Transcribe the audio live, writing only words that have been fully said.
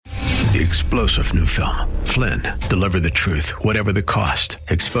The explosive new film, Flynn, deliver the truth, whatever the cost,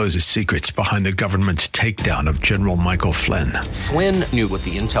 exposes secrets behind the government's takedown of General Michael Flynn. Flynn knew what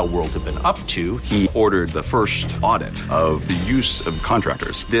the intel world had been up to. He ordered the first audit of the use of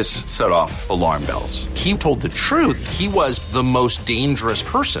contractors. This set off alarm bells. He told the truth. He was the most dangerous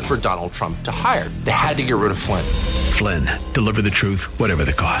person for Donald Trump to hire. They had to get rid of Flynn. Flynn, deliver the truth, whatever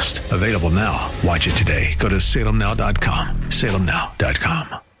the cost. Available now. Watch it today. Go to salemnow.com.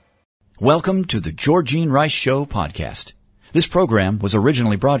 salemnow.com. Welcome to the Georgene Rice Show podcast. This program was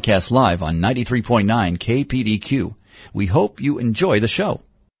originally broadcast live on 93.9 KPDQ. We hope you enjoy the show.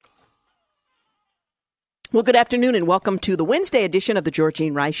 Well, good afternoon and welcome to the Wednesday edition of the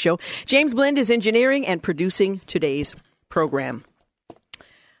Georgene Rice Show. James Blend is engineering and producing today's program.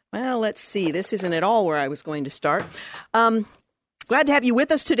 Well, let's see. This isn't at all where I was going to start. Glad to have you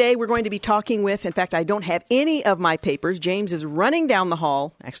with us today. We're going to be talking with, in fact, I don't have any of my papers. James is running down the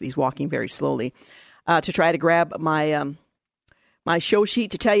hall. Actually, he's walking very slowly to try to grab my my show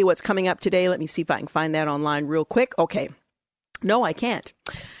sheet to tell you what's coming up today. Let me see if I can find that online real quick. Okay. No, I can't.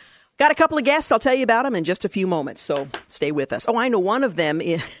 Got a couple of guests. I'll tell you about them in just a few moments, so stay with us. Oh, I know one of them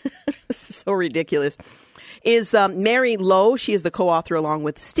is this is so ridiculous. Is Mary Lowe. She is the co-author along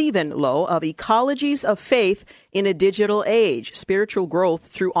with Stephen Lowe of Ecologies of Faith in a Digital Age, Spiritual Growth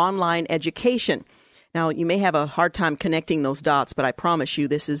Through Online Education. Now, you may have a hard time connecting those dots, but I promise you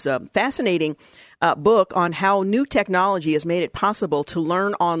this is a fascinating book on how new technology has made it possible to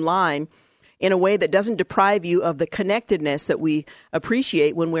learn online in a way that doesn't deprive you of the connectedness that we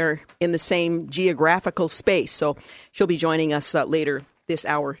appreciate when we're in the same geographical space. So she'll be joining us later this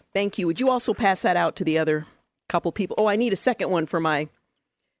hour. Thank you. Would you also pass that out to the other couple people? Oh, I need a second one for my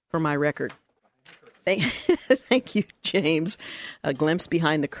record. Thank you, James. A glimpse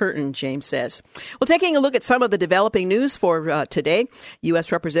behind the curtain, James says. Well, taking a look at some of the developing news for today,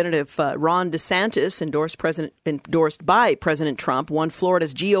 U.S. Representative Ron DeSantis, endorsed by President Trump, won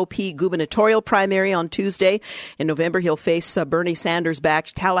Florida's GOP gubernatorial primary on Tuesday. In November, he'll face Bernie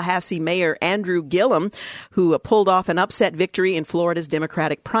Sanders-backed Tallahassee Mayor Andrew Gillum, who pulled off an upset victory in Florida's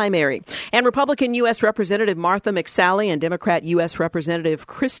Democratic primary. And Republican U.S. Representative Martha McSally and Democrat U.S. Representative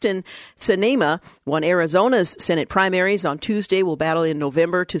Kristen Sinema won Arizona's Senate primaries on Tuesday, will battle in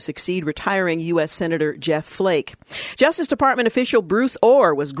November to succeed retiring U.S. Senator Jeff Flake. Justice Department official Bruce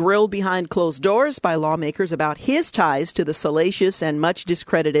Ohr was grilled behind closed doors by lawmakers about his ties to the salacious and much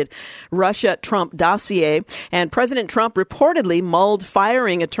discredited Russia-Trump dossier. And President Trump reportedly mulled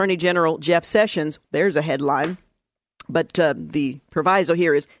firing Attorney General Jeff Sessions. There's a headline. But the proviso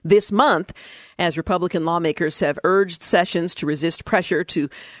here is this month, as Republican lawmakers have urged Sessions to resist pressure to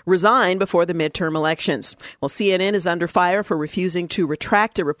resign before the midterm elections. Well, CNN is under fire for refusing to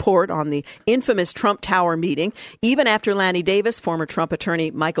retract a report on the infamous Trump Tower meeting, even after Lanny Davis, former Trump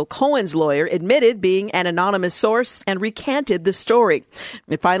attorney Michael Cohen's lawyer, admitted being an anonymous source and recanted the story.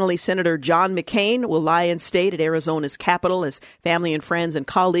 And finally, Senator John McCain will lie in state at Arizona's Capitol as family and friends and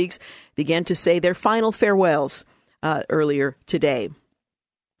colleagues began to say their final farewells earlier today.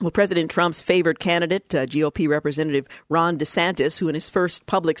 Well, President Trump's favored candidate, GOP Representative Ron DeSantis, who in his first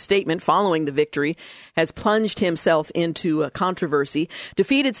public statement following the victory has plunged himself into controversy,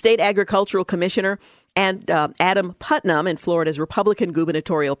 defeated State Agricultural Commissioner and Adam Putnam in Florida's Republican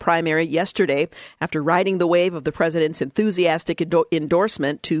gubernatorial primary yesterday after riding the wave of the president's enthusiastic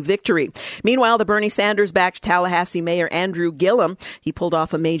endorsement to victory. Meanwhile, the Bernie Sanders-backed Tallahassee Mayor Andrew Gillum, he pulled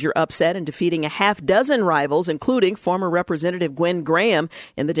off a major upset in defeating a half dozen rivals, including former Representative Gwen Graham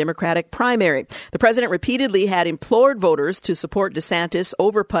in the Democratic primary. The president repeatedly had implored voters to support DeSantis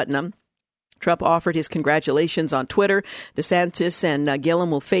over Putnam. Trump offered his congratulations on Twitter. DeSantis and Gillum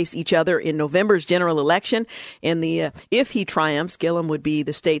will face each other in November's general election. If he triumphs, Gillum would be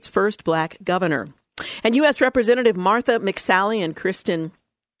the state's first black governor. And U.S. Representative Martha McSally and Kristen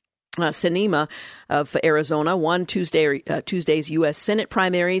Sinema of Arizona won Tuesday's U.S. Senate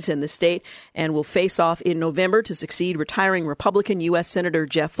primaries in the state and will face off in November to succeed retiring Republican U.S. Senator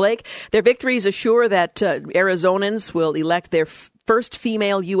Jeff Flake. Their victories assure that Arizonans will elect their first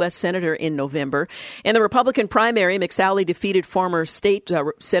female U.S. Senator in November. In the Republican primary, McSally defeated former State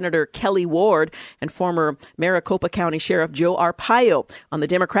Senator Kelly Ward and former Maricopa County Sheriff Joe Arpaio. On the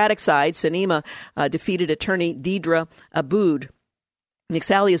Democratic side, Sinema defeated attorney Deidre Aboud.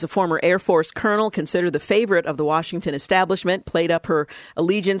 McSally is a former Air Force colonel, considered the favorite of the Washington establishment, played up her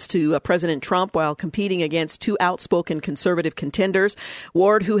allegiance to President Trump while competing against two outspoken conservative contenders.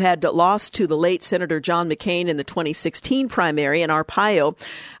 Ward, who had lost to the late Senator John McCain in the 2016 primary, and Arpaio,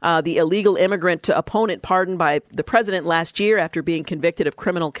 the illegal immigrant opponent pardoned by the president last year after being convicted of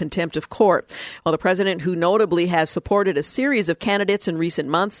criminal contempt of court. While the president, who notably has supported a series of candidates in recent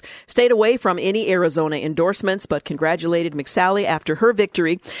months, stayed away from any Arizona endorsements, but congratulated McSally after her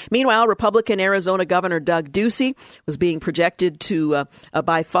victory. Meanwhile, Republican Arizona Governor Doug Ducey was being projected to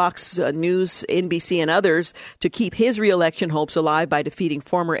by Fox News, NBC, and others to keep his reelection hopes alive by defeating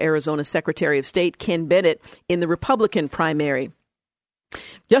former Arizona Secretary of State Ken Bennett in the Republican primary.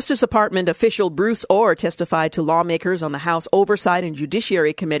 Justice Department official Bruce Ohr testified to lawmakers on the House Oversight and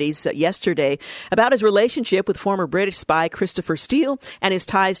Judiciary Committees yesterday about his relationship with former British spy Christopher Steele and his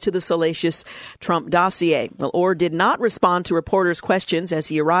ties to the salacious Trump dossier. Well, Ohr did not respond to reporters' questions as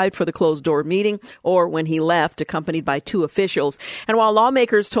he arrived for the closed-door meeting or when he left, accompanied by two officials. And while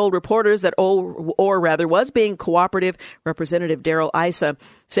lawmakers told reporters that Ohr was being cooperative, Representative Darrell Issa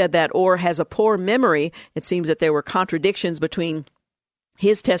said that Ohr has a poor memory. It seems that there were contradictions between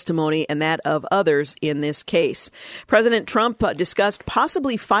his testimony and that of others in this case. President Trump discussed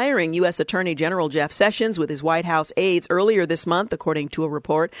possibly firing U.S. Attorney General Jeff Sessions with his White House aides earlier this month, according to a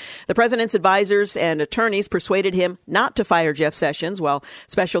report. The president's advisors and attorneys persuaded him not to fire Jeff Sessions, while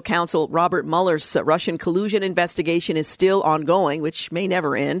special counsel Robert Mueller's Russian collusion investigation is still ongoing, which may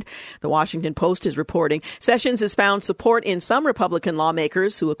never end. The Washington Post is reporting Sessions has found support in some Republican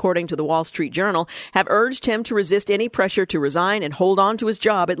lawmakers who, according to the Wall Street Journal, have urged him to resist any pressure to resign and hold on to his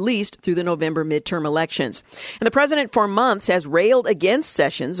job at least through the November midterm elections. And the president for months has railed against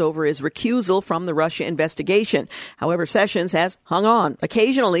Sessions over his recusal from the Russia investigation. However, Sessions has hung on,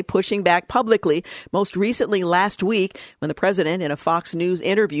 occasionally pushing back publicly, most recently last week when the president in a Fox News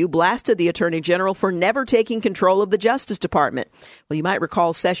interview blasted the attorney general for never taking control of the Justice Department. Well, you might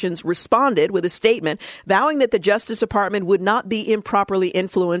recall Sessions responded with a statement vowing that the Justice Department would not be improperly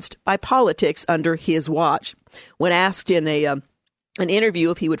influenced by politics under his watch. When asked in an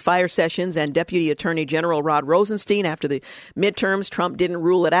interview if he would fire Sessions and Deputy Attorney General Rod Rosenstein after the midterms, Trump didn't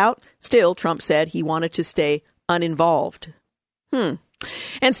rule it out. Still, Trump said he wanted to stay uninvolved. And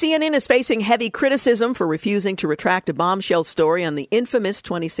CNN is facing heavy criticism for refusing to retract a bombshell story on the infamous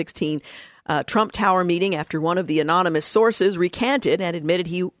 2016 Trump Tower meeting after one of the anonymous sources recanted and admitted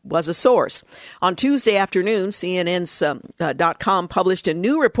he was a source. On Tuesday afternoon, CNN's .com published a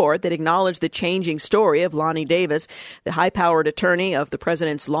new report that acknowledged the changing story of Lonnie Davis, the high-powered attorney of the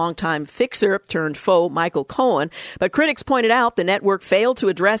president's longtime fixer-turned-foe, Michael Cohen. But critics pointed out the network failed to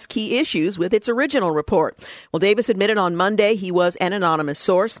address key issues with its original report. Well, Davis admitted on Monday he was an anonymous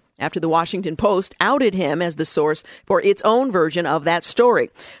source after the Washington Post outed him as the source for its own version of that story.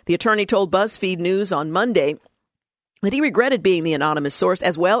 The attorney told BuzzFeed News on Monday that he regretted being the anonymous source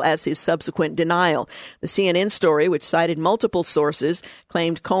as well as his subsequent denial. The CNN story, which cited multiple sources,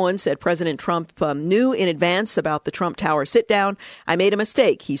 claimed Cohen said President Trump knew in advance about the Trump Tower sit-down. I made a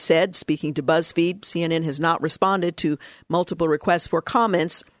mistake, he said, speaking to BuzzFeed. CNN has not responded to multiple requests for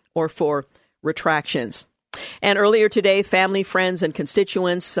comments or for retractions. And earlier today, family, friends, and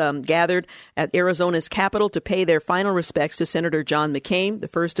constituents gathered at Arizona's Capitol to pay their final respects to Senator John McCain, the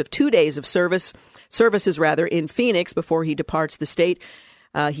first of 2 days of services in Phoenix before he departs the state.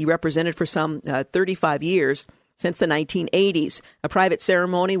 He represented for some 35 years, since the 1980s. A private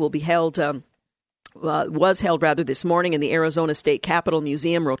ceremony will be held was held this morning in the Arizona State Capitol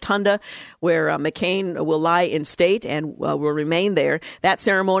Museum Rotunda, where McCain will lie in state and will remain there. That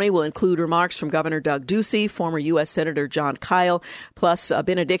ceremony will include remarks from Governor Doug Ducey, former U.S. Senator Jon Kyl, plus a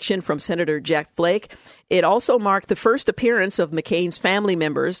benediction from Senator Jeff Flake. It also marked the first appearance of McCain's family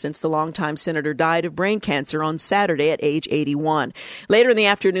members since the longtime senator died of brain cancer on Saturday at age 81. Later in the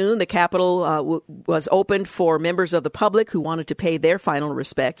afternoon, the Capitol was opened for members of the public who wanted to pay their final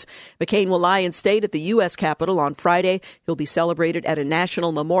respects. McCain will lie in state at the U.S. Capitol on Friday. He'll be celebrated at a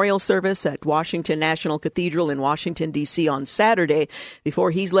national memorial service at Washington National Cathedral in Washington, D.C. on Saturday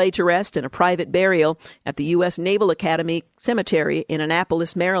before he's laid to rest in a private burial at the U.S. Naval Academy Cemetery in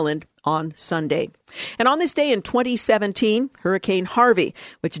Annapolis, Maryland, on Sunday. And on this day in 2017, Hurricane Harvey,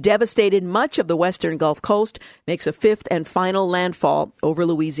 which devastated much of the western Gulf Coast, makes a fifth and final landfall over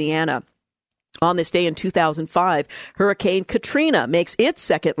Louisiana. On this day in 2005, Hurricane Katrina makes its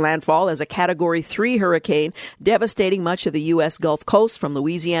second landfall as a Category 3 hurricane, devastating much of the U.S. Gulf Coast from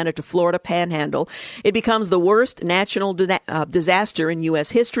Louisiana to Florida Panhandle. It becomes the worst national disaster in U.S.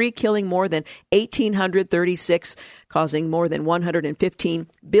 history, killing more than 1,836, causing more than $115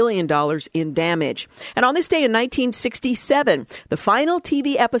 billion in damage. And on this day in 1967, the final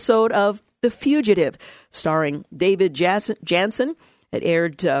TV episode of The Fugitive, starring David Janssen, it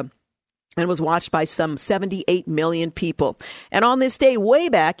aired and was watched by some 78 million people. And on this day, way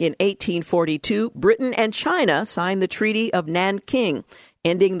back in 1842, Britain and China signed the Treaty of Nanking,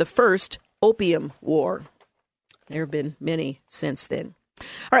 ending the First Opium War. There have been many since then. All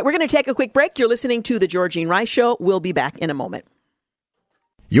right, we're going to take a quick break. You're listening to The Georgene Rice Show. We'll be back in a moment.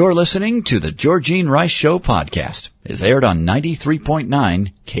 You're listening to The Georgene Rice Show podcast. It's aired on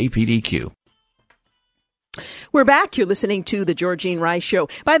 93.9 KPDQ. We're back. You're listening to The Georgene Rice Show.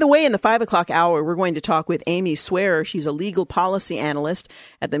 By the way, in the 5 o'clock hour, we're going to talk with Amy Swearer. She's a legal policy analyst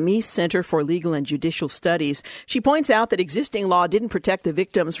at the Meese Center for Legal and Judicial Studies. She points out that existing law didn't protect the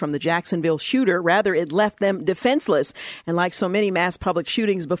victims from the Jacksonville shooter. Rather, it left them defenseless. And like so many mass public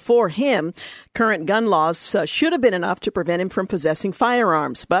shootings before him, current gun laws should have been enough to prevent him from possessing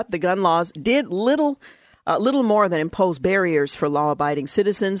firearms. But the gun laws did little more than impose barriers for law-abiding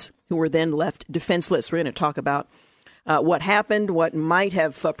citizens who were then left defenseless. We're going to talk about what happened, what might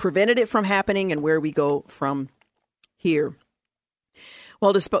have prevented it from happening, and where we go from here.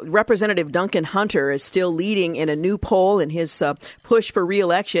 Well, Representative Duncan Hunter is still leading in a new poll in his push for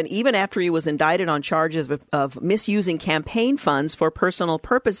re-election, even after he was indicted on charges of misusing campaign funds for personal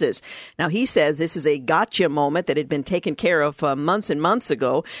purposes. Now, he says this is a gotcha moment that had been taken care of months and months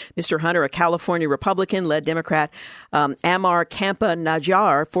ago. Mr. Hunter, a California Republican, led Democrat Amar Khampa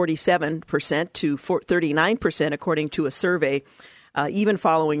Najjar 47% to 39%, according to a survey. Even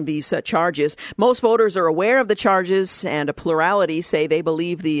following these charges. Most voters are aware of the charges, and a plurality say they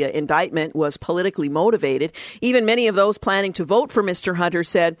believe the indictment was politically motivated. Even many of those planning to vote for Mr. Hunter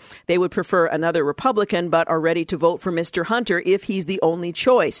said they would prefer another Republican, but are ready to vote for Mr. Hunter if he's the only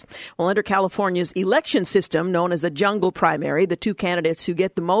choice. Well, under California's election system, known as the jungle primary, the two candidates who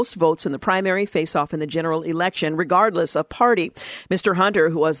get the most votes in the primary face off in the general election, regardless of party. Mr. Hunter,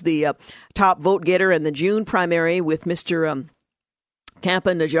 who was the top vote getter in the June primary with Mr.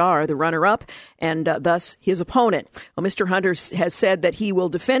 Khampa Najjar, the runner-up, and thus his opponent. Well, Mr. Hunter has said that he will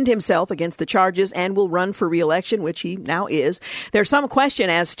defend himself against the charges and will run for re-election, which he now is. There's some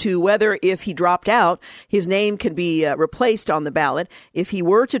question as to whether, if he dropped out, his name can be replaced on the ballot. If he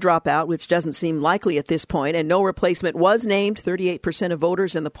were to drop out, which doesn't seem likely at this point, and no replacement was named, 38% of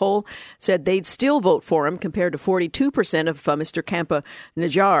voters in the poll said they'd still vote for him, compared to 42% of Mr. Khampa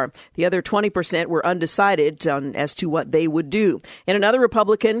Najjar. The other 20% were undecided as to what they would do. In another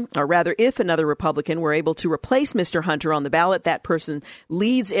Republican, or rather, if another Republican were able to replace Mr. Hunter on the ballot, that person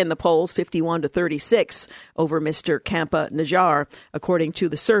leads in the polls 51 to 36 over Mr. Khampa Najjar, according to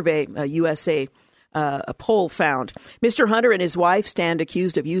the survey USA a poll found. Mr. Hunter and his wife stand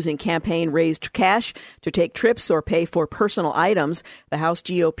accused of using campaign-raised cash to take trips or pay for personal items. The House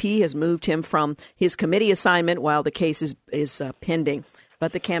GOP has moved him from his committee assignment while the case is pending.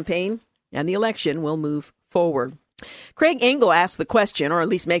 But the campaign and the election will move forward. Craig Engel asks the question, or at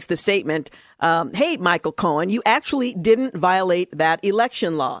least makes the statement, hey, Michael Cohen, you actually didn't violate that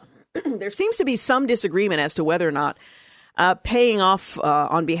election law. There seems to be some disagreement as to whether or not paying off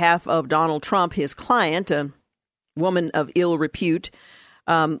on behalf of Donald Trump, his client, a woman of ill repute,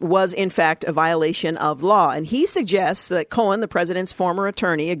 was in fact a violation of law. And he suggests that Cohen, the president's former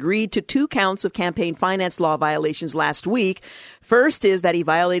attorney, agreed to 2 counts of campaign finance law violations last week. First is that he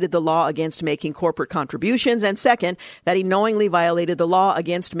violated the law against making corporate contributions, and second, that he knowingly violated the law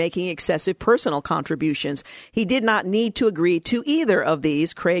against making excessive personal contributions. He did not need to agree to either of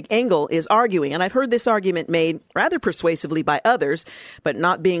these, Craig Engel is arguing. And I've heard this argument made rather persuasively by others, but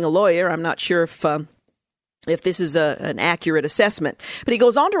not being a lawyer, I'm not sure if this is an accurate assessment. But he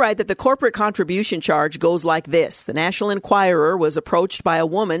goes on to write that the corporate contribution charge goes like this. The National Enquirer was approached by a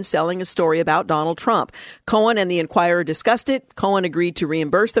woman selling a story about Donald Trump. Cohen and the Enquirer discussed it. Cohen agreed to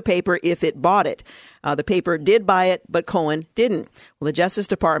reimburse the paper if it bought it. The paper did buy it, but Cohen didn't. Well, the Justice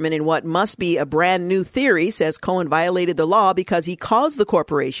Department, in what must be a brand new theory, says Cohen violated the law because he caused the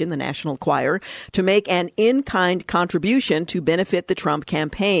corporation, the National Enquirer, to make an in-kind contribution to benefit the Trump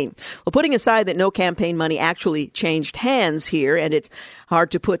campaign. Well, putting aside that no campaign money actually changed hands here, and it's hard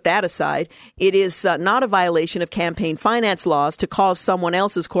to put that aside, it is not a violation of campaign finance laws to cause someone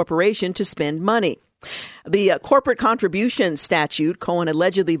else's corporation to spend money. The corporate contribution statute Cohen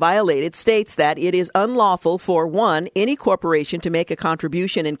allegedly violated states that it is unlawful for, 1, any corporation to make a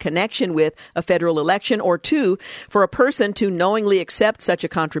contribution in connection with a federal election, or 2, for a person to knowingly accept such a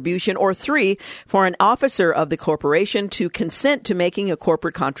contribution, or 3, for an officer of the corporation to consent to making a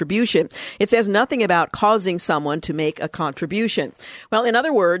corporate contribution. It says nothing about causing someone to make a contribution. Well, in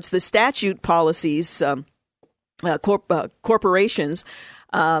other words, the statute policies corporations,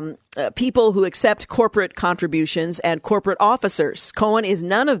 people who accept corporate contributions, and corporate officers. Cohen is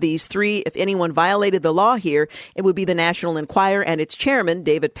none of these three. If anyone violated the law here, it would be the National Enquirer and its chairman,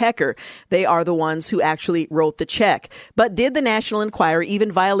 David Pecker. They are the ones who actually wrote the check. But did the National Enquirer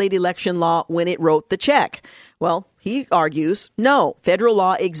even violate election law when it wrote the check? Well, he argues, no. Federal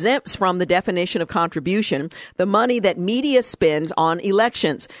law exempts from the definition of contribution the money that media spends on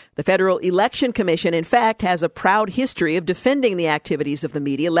elections. The Federal Election Commission, in fact, has a proud history of defending the activities of the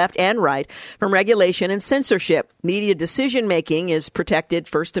media, left and right, from regulation and censorship. Media decision-making is protected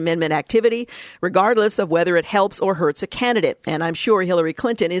First Amendment activity, regardless of whether it helps or hurts a candidate. And I'm sure Hillary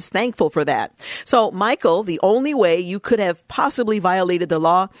Clinton is thankful for that. So, Michael, the only way you could have possibly violated the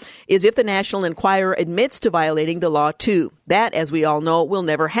law is if the National Enquirer admits to violating the law too. That, as we all know, will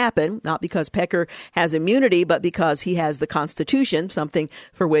never happen, not because Pecker has immunity, but because he has the Constitution, something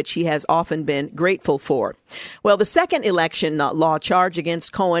for which he has often been grateful for. Well, the second election law charge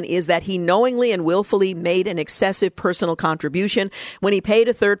against Cohen is that he knowingly and willfully made an excessive personal contribution when he paid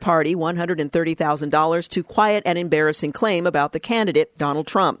a third party $130,000 to quiet an embarrassing claim about the candidate, Donald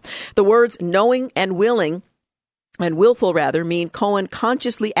Trump. The words knowing and willing and willful, mean Cohen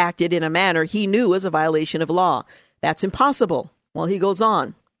consciously acted in a manner he knew was a violation of law. That's impossible. Well, he goes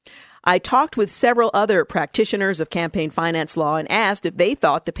on. I talked with several other practitioners of campaign finance law and asked if they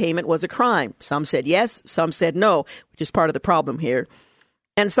thought the payment was a crime. Some said yes, some said no, which is part of the problem here.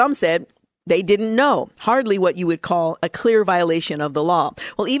 And some said they didn't know, hardly what you would call a clear violation of the law.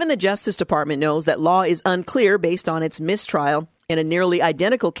 Well, even the Justice Department knows that law is unclear based on its mistrial in a nearly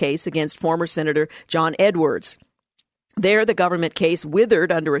identical case against former Senator John Edwards. There, the government case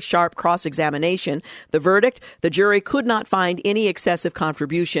withered under a sharp cross-examination. The verdict, the jury could not find any excessive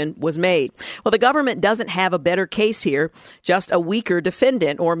contribution was made. Well, the government doesn't have a better case here, just a weaker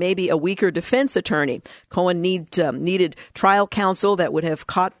defendant or maybe a weaker defense attorney. Cohen needed trial counsel that would have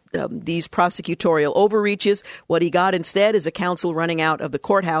caught these prosecutorial overreaches. What he got instead is a counsel running out of the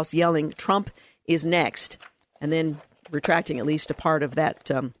courthouse yelling, "Trump is next," and then retracting at least a part of that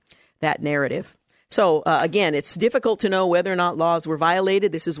narrative. So, again, it's difficult to know whether or not laws were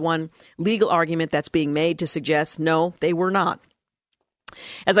violated. This is one legal argument that's being made to suggest, no, they were not.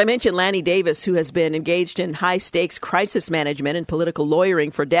 As I mentioned, Lanny Davis, who has been engaged in high-stakes crisis management and political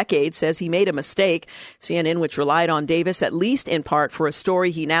lawyering for decades, says he made a mistake. CNN, which relied on Davis, at least in part, for a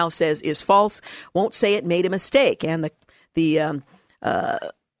story he now says is false, won't say it made a mistake. And the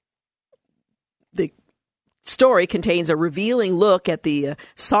story contains a revealing look at the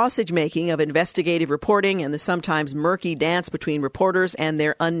sausage-making of investigative reporting and the sometimes murky dance between reporters and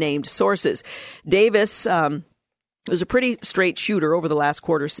their unnamed sources. Davis was a pretty straight shooter over the last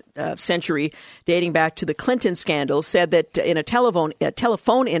quarter century, dating back to the Clinton scandal, said that in a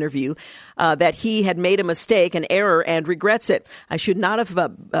telephone interview that he had made a mistake, an error, and regrets it. I should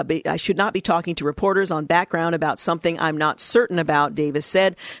not be talking to reporters on background about something I'm not certain about, Davis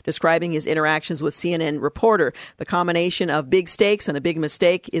said, describing his interactions with CNN reporter. The combination of big stakes and a big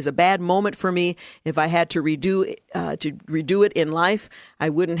mistake is a bad moment for me. If I had to redo it in life, I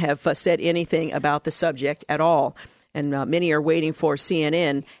wouldn't have said anything about the subject at all. And many are waiting for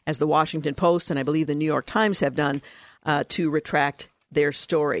CNN, as the Washington Post and I believe the New York Times have done, to retract their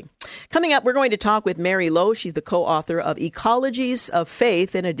story. Coming up, we're going to talk with Mary Lowe. She's the co-author of Ecologies of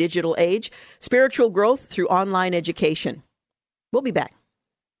Faith in a Digital Age, Spiritual Growth Through Online Education. We'll be back.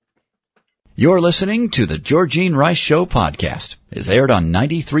 You're listening to the Georgene Rice Show podcast. It's aired on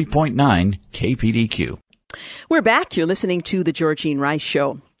 93.9 KPDQ. We're back. You're listening to the Georgene Rice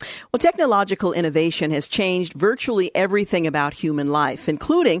Show. Well, technological innovation has changed virtually everything about human life,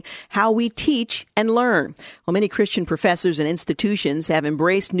 including how we teach and learn. Well, many Christian professors and institutions have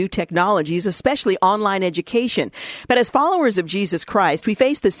embraced new technologies, especially online education. But as followers of Jesus Christ, we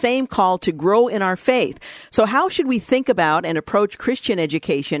face the same call to grow in our faith. So how should we think about and approach Christian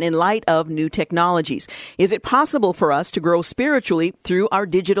education in light of new technologies? Is it possible for us to grow spiritually through our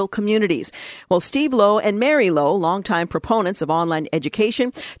digital communities? Well, Steve Lowe and Mary Lowe, longtime proponents of online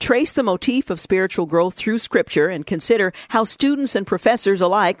education, trace the motif of spiritual growth through Scripture and consider how students and professors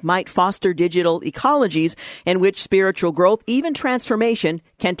alike might foster digital ecologies in which spiritual growth, even transformation,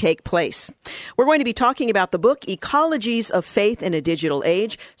 can take place. We're going to be talking about the book, Ecologies of Faith in a Digital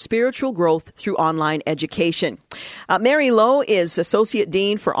Age, Spiritual Growth Through Online Education. Mary Lowe is Associate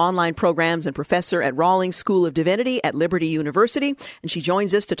Dean for Online Programs and Professor at Rawlings School of Divinity at Liberty University, and she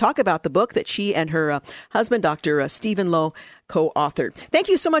joins us to talk about the book that she and her husband, Dr. Stephen Lowe, co-authored. Thank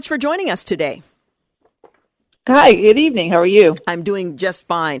you so much for joining us today. Hi, good evening. How are you? I'm doing just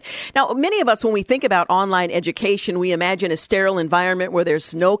fine. Now, many of us, when we think about online education, we imagine a sterile environment where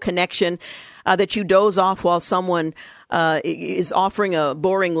there's no connection, that you doze off while someone is offering a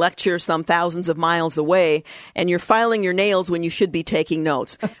boring lecture some thousands of miles away, and you're filing your nails when you should be taking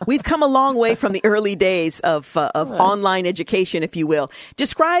notes. We've come a long way from the early days of online education, if you will.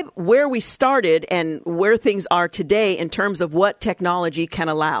 Describe where we started and where things are today in terms of what technology can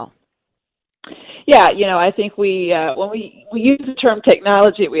allow. Yeah, I think when we use the term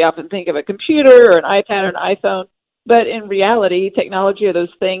technology, we often think of a computer or an iPad or an iPhone. But in reality, technology are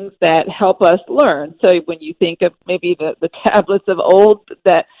those things that help us learn. So when you think of maybe the tablets of old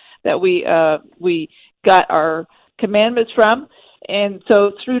that we got our commandments from, and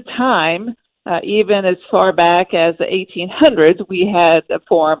so through time, even as far back as the 1800s, we had a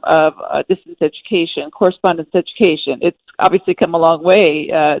form of distance education, correspondence education. It's obviously come a long way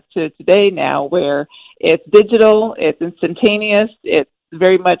to today now, where it's digital, it's instantaneous, it's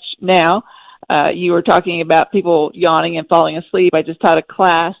very much now. You were talking about people yawning and falling asleep. I just taught a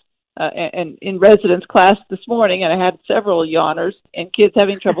class, and in residence class this morning, and I had several yawners and kids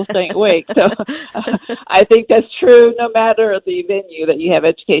having trouble staying awake. So I think that's true no matter the venue that you have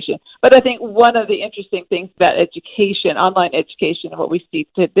education. But I think one of the interesting things about education, online education, and what we see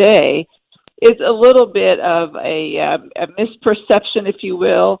today is a little bit of a misperception, if you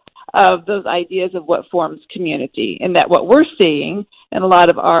will, of those ideas of what forms community, and that what we're seeing in a lot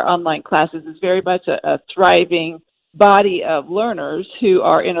of our online classes is very much a thriving body of learners who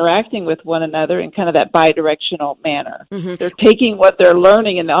are interacting with one another in kind of that bidirectional manner. Mm-hmm. They're taking what they're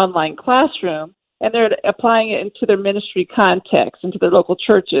learning in the online classroom and they're applying it into their ministry context, into their local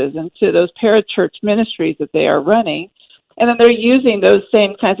churches, into those parachurch ministries that they are running. And then they're using those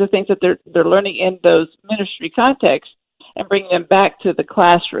same kinds of things that they're learning in those ministry contexts and bringing them back to the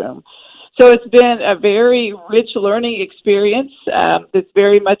classroom. So it's been a very rich learning experience. It's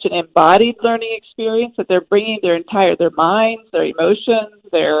very much an embodied learning experience that they're bringing their minds, their emotions,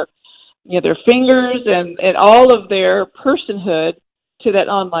 their fingers, and all of their personhood to that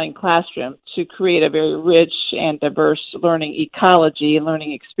online classroom to create a very rich and diverse learning ecology and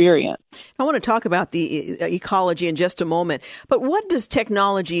learning experience. I want to talk about the ecology in just a moment, but what does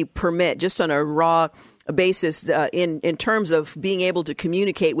technology permit, just on a raw basis, in terms of being able to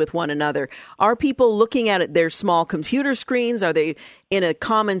communicate with one another? Are people looking at their small computer screens? Are they in a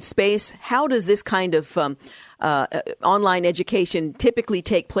common space? How does this kind of online education typically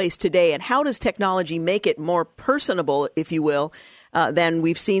take place today, and how does technology make it more personable, if you will, than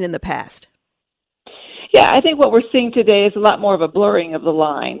we've seen in the past? Yeah, I think what we're seeing today is a lot more of a blurring of the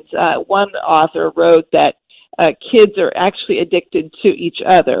lines. One author wrote that kids are actually addicted to each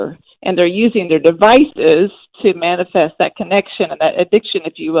other, and they're using their devices to manifest that connection and that addiction,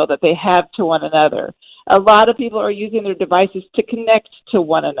 if you will, that they have to one another. A lot of people are using their devices to connect to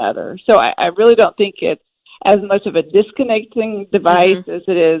one another. So I really don't think it's as much of a disconnecting device mm-hmm. as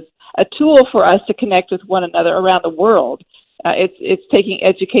it is a tool for us to connect with one another around the world. It's taking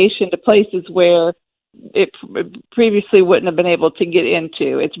education to places where it previously wouldn't have been able to get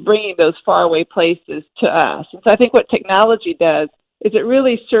into. It's bringing those faraway places to us. And so I think what technology does is it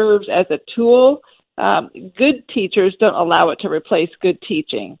really serves as a tool. Good teachers don't allow it to replace good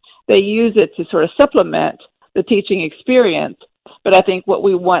teaching. They use it to sort of supplement the teaching experience. But I think what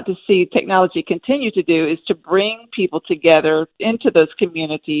we want to see technology continue to do is to bring people together into those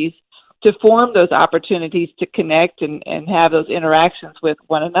communities, to form those opportunities to connect and have those interactions with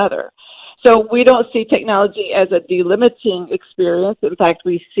one another. So we don't see technology as a delimiting experience. In fact,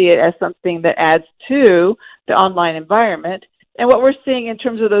 we see it as something that adds to the online environment. And what we're seeing in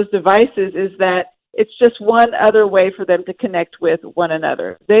terms of those devices is that it's just one other way for them to connect with one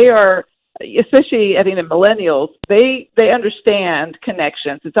another. They are, especially I think the millennials, they understand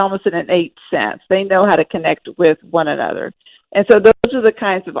connections. It's almost an innate sense. They know how to connect with one another. And so those are the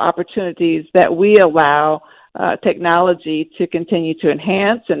kinds of opportunities that we allow technology to continue to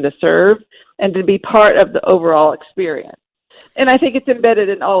enhance and to serve and to be part of the overall experience. And I think it's embedded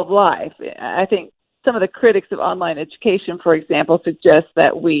in all of life. I think some of the critics of online education, for example, suggest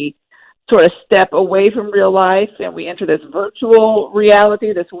that we sort of step away from real life and we enter this virtual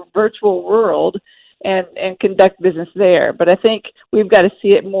reality, this virtual world, and conduct business there. But I think we've got to see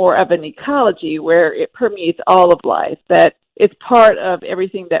it more of an ecology where it permeates all of life, that it's part of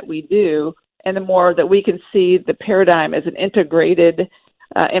everything that we do. And the more that we can see the paradigm as an integrated,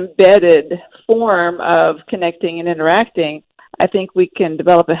 embedded form of connecting and interacting, I think we can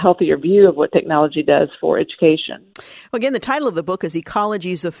develop a healthier view of what technology does for education. Well, again, the title of the book is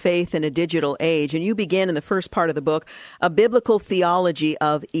Ecologies of Faith in a Digital Age, and you begin in the first part of the book, A Biblical Theology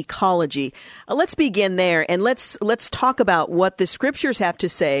of Ecology. Let's begin there, and let's talk about what the scriptures have to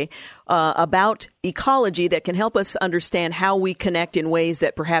say about ecology that can help us understand how we connect in ways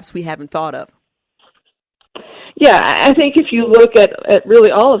that perhaps we haven't thought of. Yeah, I think if you look at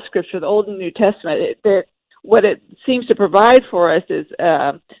really all of Scripture, the Old and New Testament, what it seems to provide for us is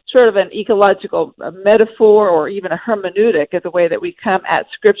sort of an ecological metaphor or even a hermeneutic of the way that we come at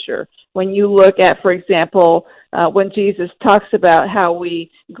Scripture. When you look at, for example, when Jesus talks about how we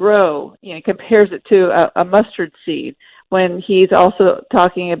grow, compares it to a mustard seed. When he's also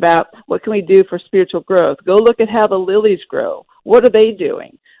talking about what can we do for spiritual growth. Go look at how the lilies grow. What are they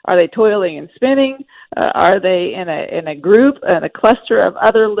doing? Are they toiling and spinning? Are they in a group, in a cluster of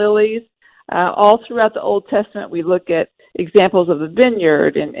other lilies? All throughout the Old Testament, we look at examples of the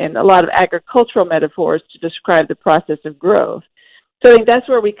vineyard and a lot of agricultural metaphors to describe the process of growth. So I think that's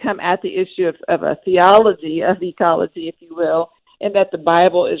where we come at the issue of a theology of ecology, if you will, and that the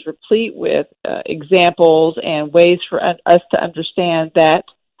Bible is replete with examples and ways for us to understand that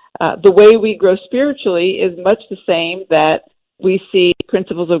the way we grow spiritually is much the same that we see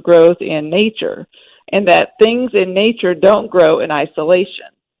principles of growth in nature, and that things in nature don't grow in isolation.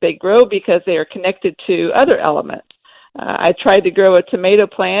 They grow because they are connected to other elements. I tried to grow a tomato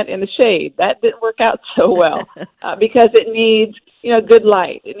plant in the shade. That didn't work out so well because it needs, good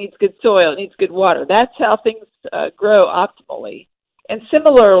light. It needs good soil. It needs good water. That's how things grow optimally. And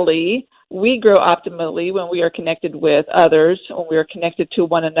similarly, we grow optimally when we are connected with others, when we are connected to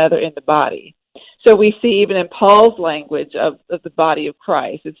one another in the body. So we see even in Paul's language of the body of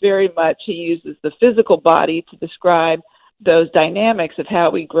Christ, it's very much, he uses the physical body to describe those dynamics of how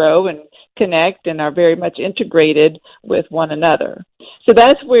we grow and connect and are very much integrated with one another. So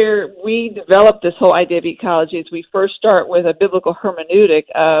that's where we develop this whole idea of ecology, is we first start with a biblical hermeneutic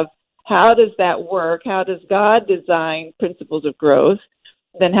of how does that work? How does God design principles of growth?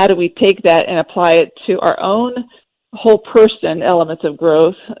 Then how do we take that and apply it to our own whole person elements of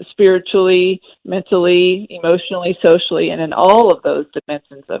growth, spiritually, mentally, emotionally, socially, and in all of those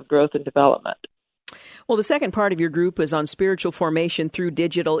dimensions of growth and development? Well, the second part of your group is on spiritual formation through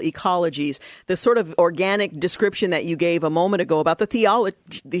digital ecologies, the sort of organic description that you gave a moment ago about the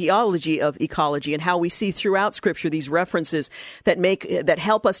theology of ecology and how we see throughout Scripture these references that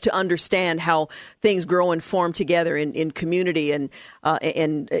help us to understand how things grow and form together in community and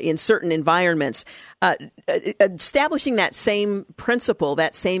in certain environments. Establishing that same principle,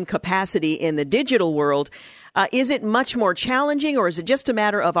 that same capacity in the digital world, is it much more challenging, or is it just a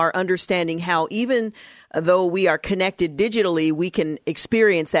matter of our understanding how even though we are connected digitally, we can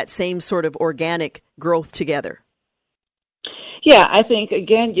experience that same sort of organic growth together? Yeah, I think,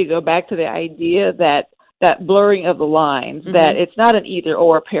 again, you go back to the idea that blurring of the lines, that it's not an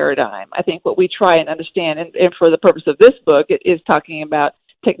either-or paradigm. I think what we try and understand, and for the purpose of this book, it is talking about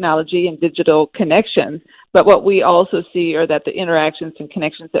technology and digital connections. But what we also see are that the interactions and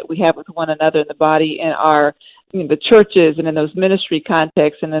connections that we have with one another in the body and our, the churches and in those ministry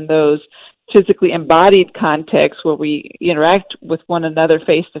contexts and in those physically embodied contexts where we interact with one another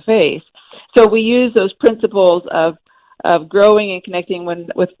face to face. So we use those principles of growing and connecting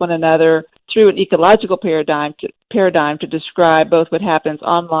with one another through an ecological paradigm to describe both what happens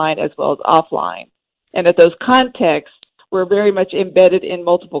online as well as offline. And that those contexts were very much embedded in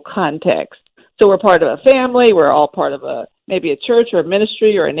multiple contexts. So we're part of a family, we're all part of maybe a church or a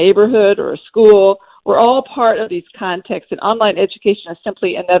ministry or a neighborhood or a school. We're all part of these contexts, and online education is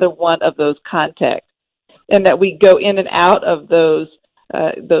simply another one of those contexts. And that we go in and out of those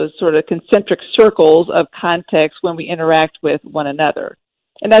sort of concentric circles of context when we interact with one another.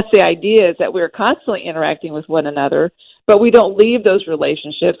 And that's the idea, is that we're constantly interacting with one another, but we don't leave those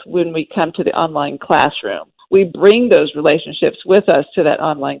relationships when we come to the online classroom. We bring those relationships with us to that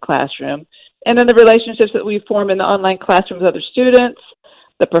online classroom. And then the relationships that we form in the online classroom with other students,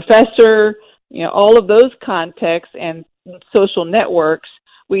 the professor, all of those contexts and social networks,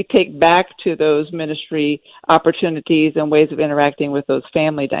 we take back to those ministry opportunities and ways of interacting with those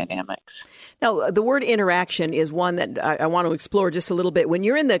family dynamics. Now, the word interaction is one that I want to explore just a little bit. When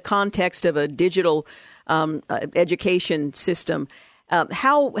you're in the context of a digital education system,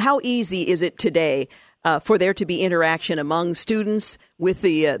 how easy is it today for there to be interaction among students with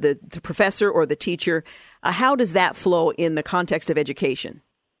the professor or the teacher? How does that flow in the context of education?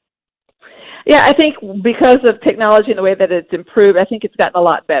 Yeah, I think because of technology and the way that it's improved, I think it's gotten a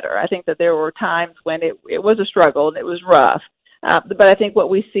lot better. I think that there were times when it was a struggle and it was rough. But I think what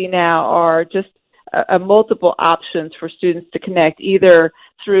we see now are just multiple options for students to connect, either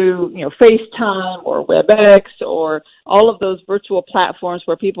through FaceTime or WebEx or all of those virtual platforms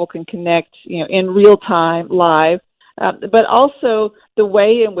where people can connect in real time, live. But also the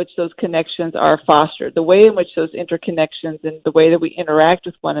way in which those connections are fostered, the way in which those interconnections and the way that we interact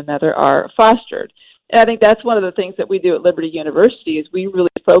with one another are fostered. And I think that's one of the things that we do at Liberty University is we really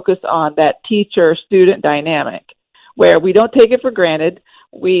focus on that teacher-student dynamic, where we don't take it for granted.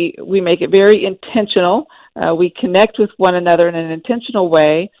 We make it very intentional. We connect with one another in an intentional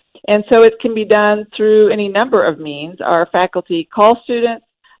way. And so it can be done through any number of means. Our faculty call students.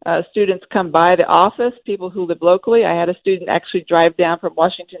 Students come by the office, people who live locally. I had a student actually drive down from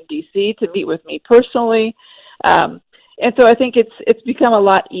Washington, D.C. to meet with me personally. And so I think it's become a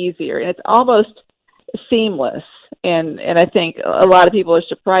lot easier, and it's almost seamless. And I think a lot of people are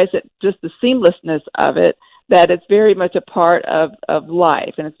surprised at just the seamlessness of it, that it's very much a part of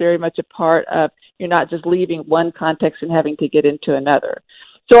life, and it's very much a part of you're not just leaving one context and having to get into another.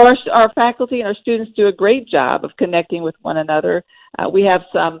 So our faculty and our students do a great job of connecting with one another. We have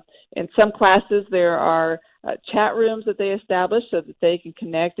in some classes, there are chat rooms that they establish so that they can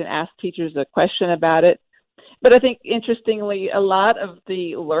connect and ask teachers a question about it. But I think, interestingly, a lot of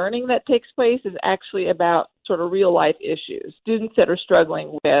the learning that takes place is actually about sort of real-life issues. Students that are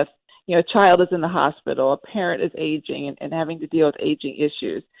struggling with, a child is in the hospital, a parent is aging and having to deal with aging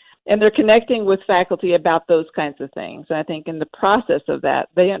issues. And they're connecting with faculty about those kinds of things. And I think in the process of that,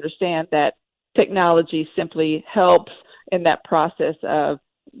 they understand that technology simply helps in that process of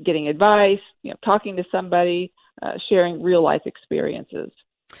getting advice, talking to somebody, sharing real life experiences.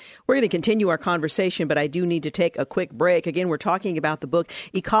 We're going to continue our conversation, but I do need to take a quick break. Again, we're talking about the book,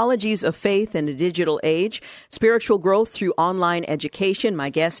 Ecologies of Faith in a Digital Age, Spiritual Growth Through Online Education. My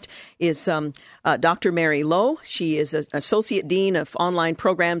guest is Dr. Mary Lowe. She is an Associate Dean of Online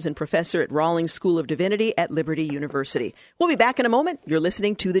Programs and Professor at Rawlings School of Divinity at Liberty University. We'll be back in a moment. You're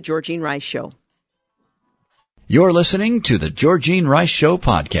listening to The Georgene Rice Show. You're listening to The Georgene Rice Show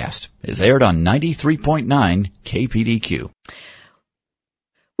podcast. It's aired on 93.9 KPDQ.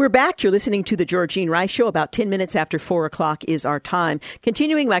 We're back. You're listening to The Georgene Rice Show. About 10 minutes after 4 o'clock is our time.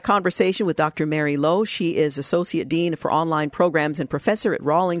 Continuing my conversation with Dr. Mary Lowe. She is Associate Dean for Online Programs and Professor at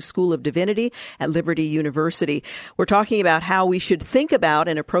Rawlings School of Divinity at Liberty University. We're talking about how we should think about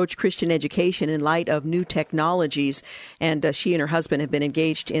and approach Christian education in light of new technologies. And she and her husband have been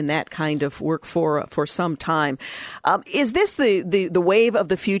engaged in that kind of work for some time. Is this the wave of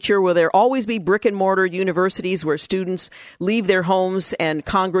the future? Will there always be brick and mortar universities where students leave their homes and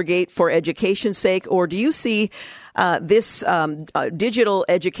congregate for education's sake, or do you see this digital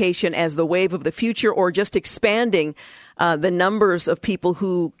education as the wave of the future, or just expanding the numbers of people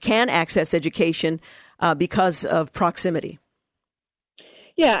who can access education because of proximity?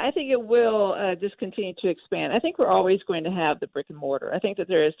 Yeah, I think it will just continue to expand. I think we're always going to have the brick and mortar. I think that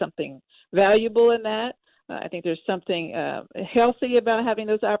there is something valuable in that. I think there's something healthy about having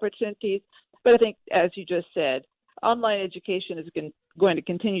those opportunities. But I think, as you just said, online education is going to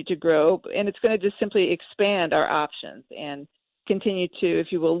continue to grow, and it's going to just simply expand our options and continue to, if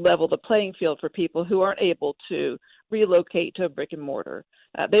you will, level the playing field for people who aren't able to relocate to a brick and mortar.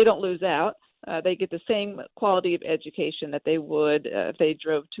 They don't lose out. They get the same quality of education that they would if they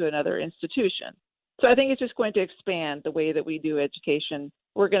drove to another institution. So I think it's just going to expand the way that we do education.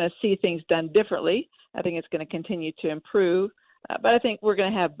 We're going to see things done differently. I think it's going to continue to improve. But I think we're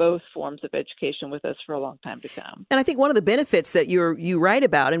going to have both forms of education with us for a long time to come. And I think one of the benefits that you write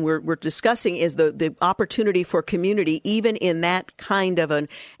about and we're discussing is the opportunity for community, even in that kind of an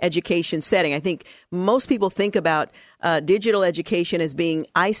education setting. I think most people think about digital education as being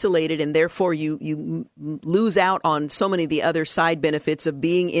isolated, and therefore you lose out on so many of the other side benefits of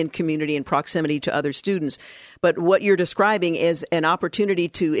being in community and proximity to other students. But what you're describing is an opportunity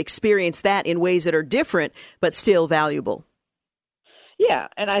to experience that in ways that are different but still valuable. Yeah,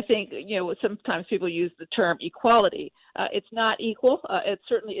 and I think, sometimes people use the term equality. It's not equal. It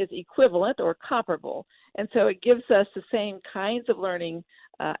certainly is equivalent or comparable. And so it gives us the same kinds of learning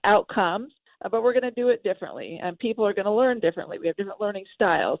outcomes, but we're going to do it differently. And people are going to learn differently. We have different learning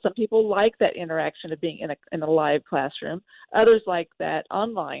styles. Some people like that interaction of being in a live classroom. Others like that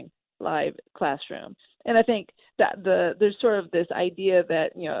online live classroom. And I think that there's sort of this idea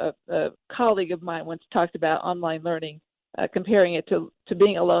that, a colleague of mine once talked about online learning, comparing it to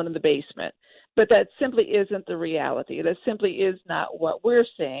being alone in the basement. But that simply isn't the reality. That simply is not what we're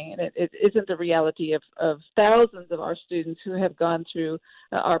seeing, and it isn't the reality of thousands of our students who have gone through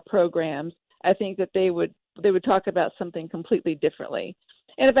our programs I think that they would talk about something completely differently.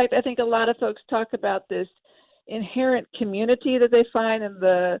 And in fact, I think a lot of folks talk about this inherent community that they find in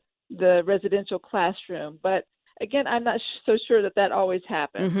the residential classroom. But again, I'm not so sure that always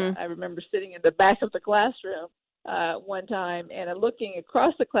happens. Mm-hmm. I remember sitting in the back of the classroom one time and looking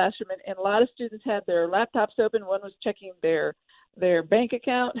across the classroom, and a lot of students had their laptops open. One was checking their bank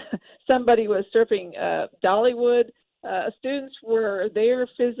account. Somebody was surfing Dollywood. Students were there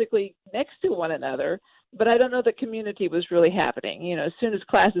physically next to one another, but I don't know that community was really happening. You know, as soon as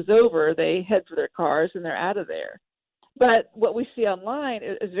class is over, they head for their cars and they're out of there. But what we see online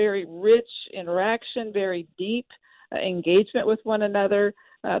is very rich interaction, very deep engagement with one another.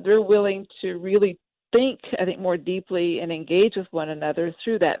 They're willing to really think, I think, more deeply and engage with one another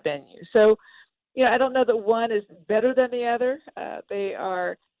through that venue. So, you know, I don't know that one is better than the other. They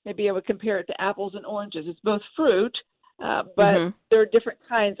are, maybe I would compare it to apples and oranges. It's both fruit, but there are different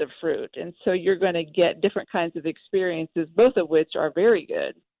kinds of fruit. And so you're going to get different kinds of experiences, both of which are very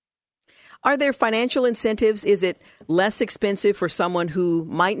good. Are there financial incentives? Is it less expensive for someone who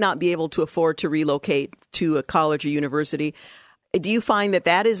might not be able to afford to relocate to a college or university? Do you find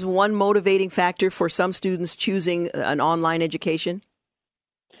that is one motivating factor for some students choosing an online education?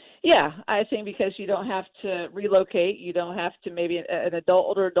 Yeah, I think because you don't have to relocate, you don't have to, maybe an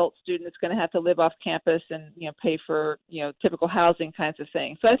older adult student is going to have to live off campus and, you know, pay for, you know, typical housing kinds of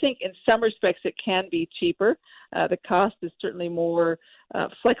things. So I think in some respects it can be cheaper. The cost is certainly more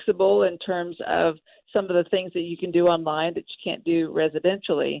flexible in terms of some of the things that you can do online that you can't do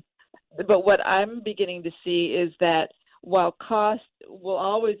residentially. But what I'm beginning to see is that while cost will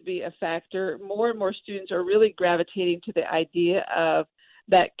always be a factor, more and more students are really gravitating to the idea of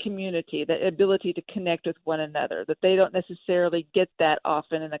that community, that ability to connect with one another, that they don't necessarily get that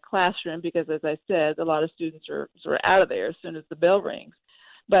often in a classroom because, as I said, a lot of students are sort of out of there as soon as the bell rings.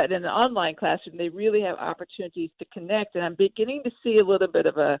 But in an online classroom, they really have opportunities to connect, and I'm beginning to see a little bit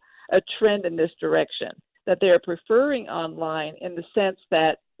of a trend in this direction, that they're preferring online in the sense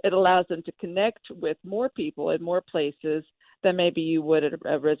that it allows them to connect with more people in more places than maybe you would at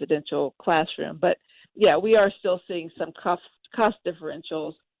a residential classroom. But, yeah, we are still seeing some cost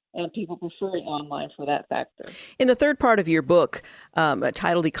differentials and people preferring online for that factor. In the third part of your book,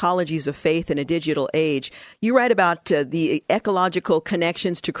 titled Ecologies of Faith in a Digital Age, you write about the ecological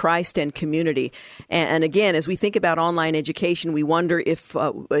connections to Christ and community. And again, as we think about online education, we wonder if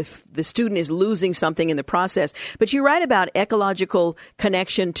the student is losing something in the process. But you write about ecological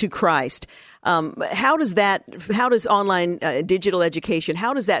connection to Christ. How does online digital education,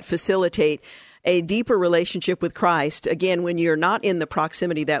 how does that facilitate a deeper relationship with Christ, again, when you're not in the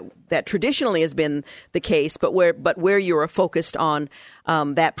proximity that traditionally has been the case, but where you are focused on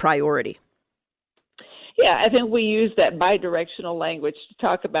that priority? Yeah, I think we use that bidirectional language to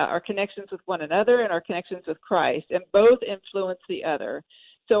talk about our connections with one another and our connections with Christ, and both influence the other.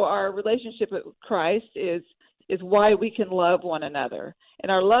 So our relationship with Christ is why we can love one another.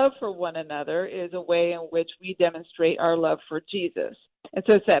 And our love for one another is a way in which we demonstrate our love for Jesus. And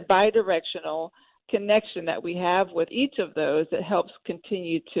so it's that bidirectional connection that we have with each of those that helps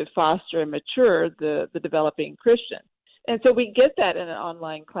continue to foster and mature the developing Christian. And so we get that in an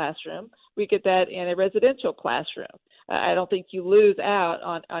online classroom. We get that in a residential classroom. I don't think you lose out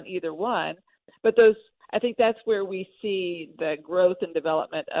on either one. But I think that's where we see the growth and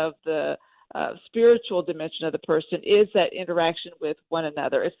development of the spiritual dimension of the person, is that interaction with one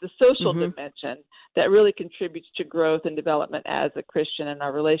another. It's the social dimension that really contributes to growth and development as a Christian in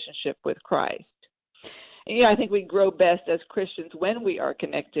our relationship with Christ. And, I think we grow best as Christians when we are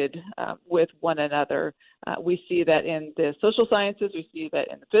connected with one another. We see that in the social sciences, we see that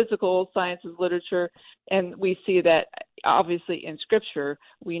in the physical sciences literature, and we see that obviously in Scripture.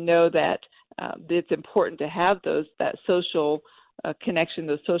 We know that it's important to have that social connection,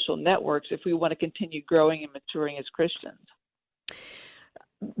 those social networks, if we want to continue growing and maturing as Christians.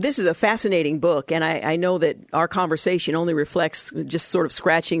 This is a fascinating book, and I know that our conversation only reflects just sort of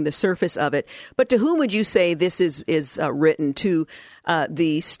scratching the surface of it. But to whom would you say this is written? To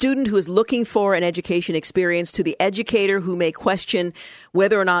the student who is looking for an education experience, to the educator who may question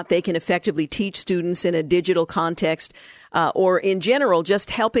whether or not they can effectively teach students in a digital context, or in general,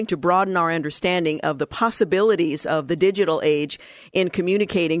 just helping to broaden our understanding of the possibilities of the digital age in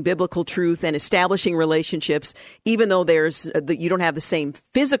communicating biblical truth and establishing relationships. Even though you don't have the same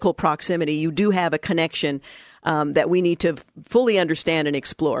physical proximity, you do have a connection that we need to fully understand and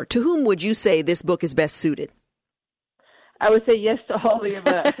explore. To whom would you say this book is best suited? I would say yes to all the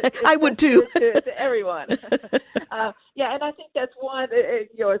above. I would too. to everyone. Yeah, and I think that's one.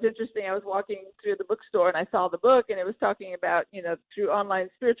 It's interesting. I was walking through the bookstore and I saw the book, and it was talking about through online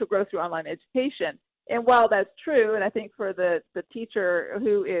spiritual growth through online education. And while that's true, and I think for the teacher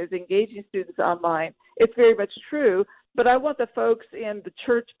who is engaging students online, it's very much true. But I want the folks in the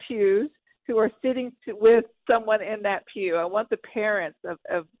church pews who are sitting with someone in that pew. I want the parents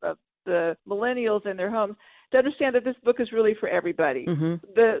of the millennials in their homes to understand that this book is really for everybody.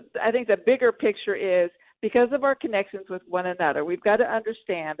 I think the bigger picture is, because of our connections with one another, we've got to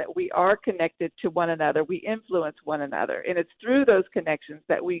understand that we are connected to one another. We influence one another, and it's through those connections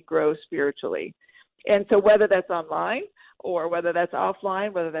that we grow spiritually. And so whether that's online or whether that's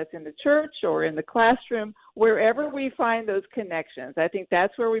offline, whether that's in the church or in the classroom, wherever we find those connections, I think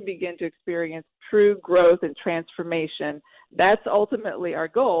that's where we begin to experience true growth and transformation. That's ultimately our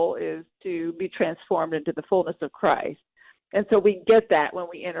goal, is to be transformed into the fullness of Christ. And so we get that when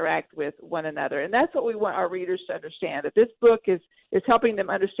we interact with one another. And that's what we want our readers to understand, that this book is helping them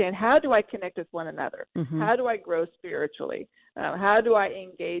understand, how do I connect with one another? How do I grow spiritually? How do I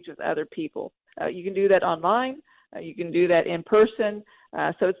engage with other people? You can do that online. You can do that in person.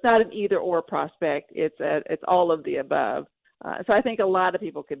 So it's not an either-or prospect. It's all of the above. So I think a lot of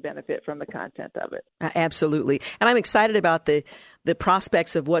people could benefit from the content of it. Absolutely. And I'm excited about the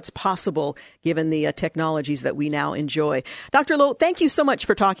prospects of what's possible given the technologies that we now enjoy. Dr. Loh, thank you so much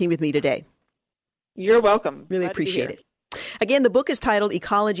for talking with me today. You're welcome. Really appreciate it. Again, the book is titled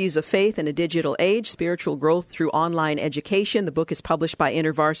Ecologies of Faith in a Digital Age, Spiritual Growth Through Online Education. The book is published by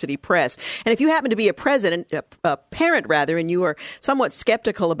InterVarsity Press. And if you happen to be a parent, and you are somewhat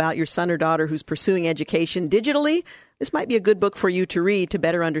skeptical about your son or daughter who's pursuing education digitally, this might be a good book for you to read to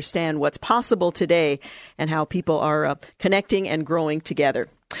better understand what's possible today and how people are connecting and growing together.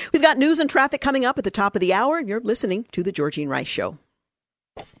 We've got news and traffic coming up at the top of the hour. You're listening to The Georgene Rice Show.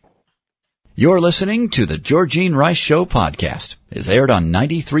 You're listening to the Georgene Rice Show podcast. It's aired on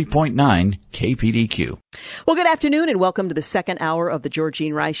 93.9 KPDQ. Well, good afternoon and welcome to the second hour of the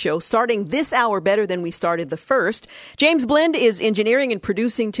Georgene Rice Show. Starting this hour better than we started the first, James Blend is engineering and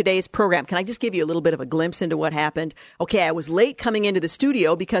producing today's program. Can I just give you a little bit of a glimpse into what happened? Okay, I was late coming into the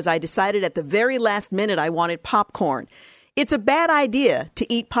studio because I decided at the very last minute I wanted popcorn. It's a bad idea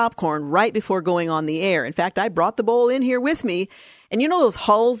to eat popcorn right before going on the air. In fact, I brought the bowl in here with me. And you know those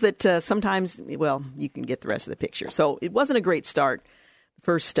hulls that sometimes, well, you can get the rest of the picture. So it wasn't a great start,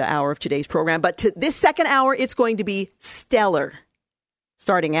 first hour of today's program. But to this second hour, it's going to be stellar,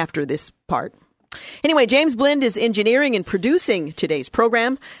 starting after this part. Anyway, James Blend is engineering and producing today's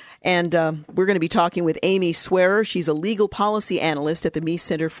program. And we're going to be talking with Amy Swearer. She's a legal policy analyst at the Meese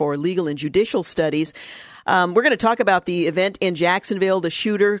Center for Legal and Judicial Studies. We're going to talk about the event in Jacksonville. The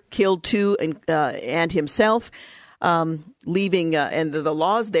shooter killed two and himself. Leaving and the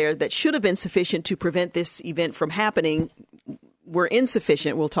laws there that should have been sufficient to prevent this event from happening were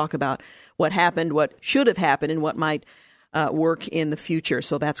insufficient. We'll talk about what happened, what should have happened, and what might work in the future.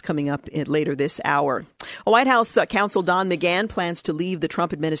 So that's coming up later this hour. White House counsel Don McGahn plans to leave the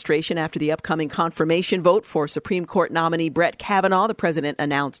Trump administration after the upcoming confirmation vote for Supreme Court nominee Brett Kavanaugh, the president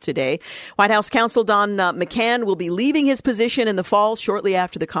announced today. White House counsel Don McGahn will be leaving his position in the fall shortly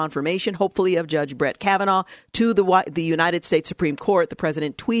after the confirmation, hopefully, of Judge Brett Kavanaugh to the United States Supreme Court. The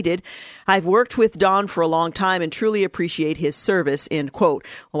president tweeted, "I've worked with Don for a long time and truly appreciate his service," end quote.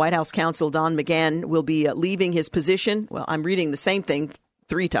 White House counsel Don McGahn will be leaving his position. Well, I'm reading the same thing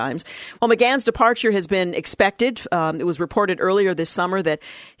 3 times. Well, McGahn's departure has been expected. It was reported earlier this summer that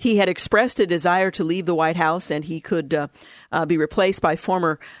he had expressed a desire to leave the White House and he could be replaced by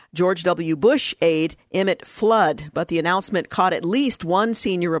former George W. Bush aide Emmett Flood. But the announcement caught at least one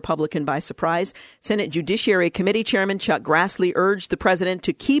senior Republican by surprise. Senate Judiciary Committee Chairman Chuck Grassley urged the president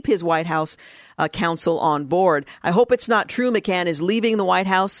to keep his White House counsel on board. "I hope it's not true McGahn is leaving the White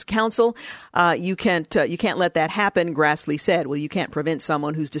House counsel. You can't let that happen," Grassley said. Well, you can't prevent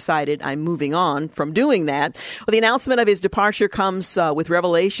someone who's decided I'm moving on from doing that. Well, the announcement of his departure comes with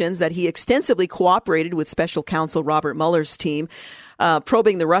revelations that he extensively cooperated with special counsel Robert Mueller's team,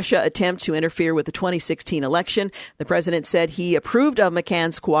 probing the Russia attempt to interfere with the 2016 election. The president said he approved of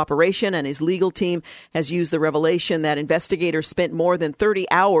McGahn's cooperation, and his legal team has used the revelation that investigators spent more than 30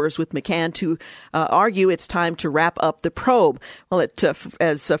 hours with McGahn to argue it's time to wrap up the probe. Well,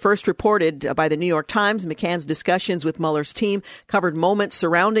 as first reported by the New York Times, McGahn's discussions with Mueller's team covered moments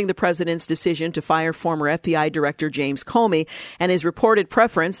surrounding the president's decision to fire former FBI Director James Comey and his reported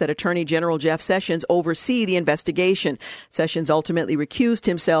preference that Attorney General Jeff Sessions oversee the investigation. Sessions ultimately recused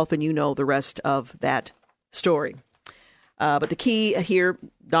himself, and you know the rest of that story. But the key here,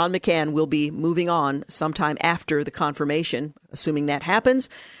 Don McGahn will be moving on sometime after the confirmation, assuming that happens,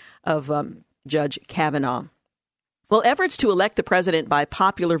 of Judge Kavanaugh. Well, efforts to elect the president by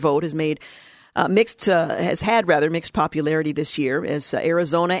popular vote has had mixed popularity this year, as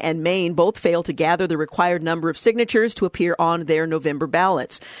Arizona and Maine both failed to gather the required number of signatures to appear on their November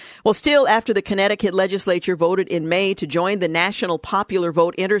ballots. Well, still, after the Connecticut legislature voted in May to join the National Popular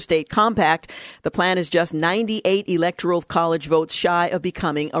Vote Interstate Compact, the plan is just 98 electoral college votes shy of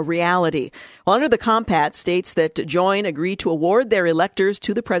becoming a reality. Well, under the compact, states that join agree to award their electors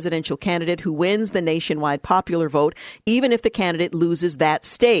to the presidential candidate who wins the nationwide popular vote, even if the candidate loses that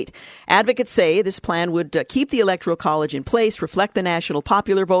state. Advocates say this plan would keep the Electoral College in place, reflect the national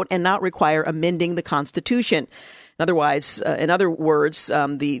popular vote, and not require amending the Constitution. In other words,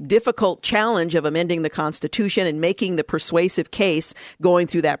 the difficult challenge of amending the Constitution and making the persuasive case going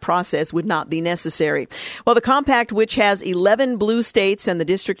through that process would not be necessary. Well, the compact, which has 11 blue states and the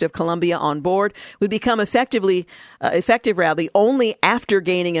District of Columbia on board, would become effective only after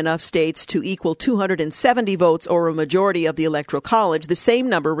gaining enough states to equal 270 votes or a majority of the Electoral College, the same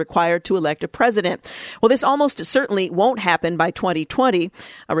number required to elect a president. Well, this almost certainly won't happen by 2020.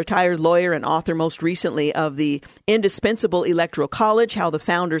 A retired lawyer and author most recently of the Indispensable Electoral College, How the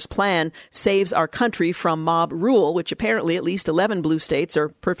Founders' Plan Saves Our Country from Mob Rule, which apparently at least 11 blue states are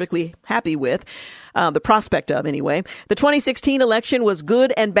perfectly happy with. The prospect of, anyway. The 2016 election was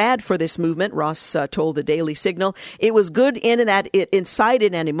good and bad for this movement, Ross told the Daily Signal. It was good in that it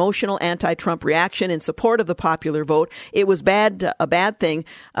incited an emotional anti-Trump reaction in support of the popular vote. It was a bad thing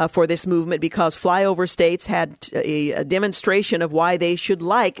for this movement because flyover states had a demonstration of why they should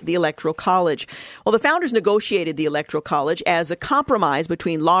like the Electoral College. Well, the founders negotiated the Electoral College as a compromise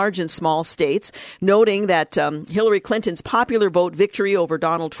between large and small states, noting that Hillary Clinton's popular vote victory over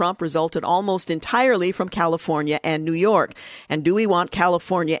Donald Trump resulted almost entirely from California and New York. And do we want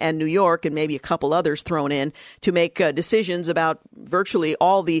California and New York, and maybe a couple others thrown in, to make decisions about virtually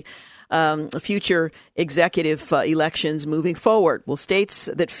all the future executive elections moving forward? Well, states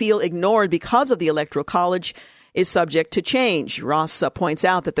that feel ignored because of the Electoral College is subject to change. Ross points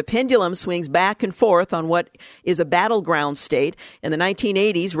out that the pendulum swings back and forth on what is a battleground state. In the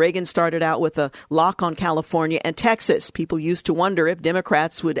 1980s, Reagan started out with a lock on California and Texas. People used to wonder if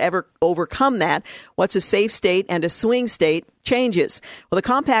Democrats would ever overcome that. What's a safe state and a swing state changes. Well, the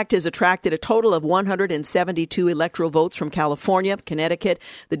compact has attracted a total of 172 electoral votes from California, Connecticut,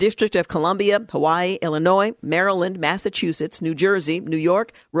 the District of Columbia, Hawaii, Illinois, Maryland, Massachusetts, New Jersey, New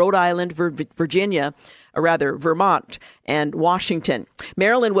York, Rhode Island, Vermont, and Washington.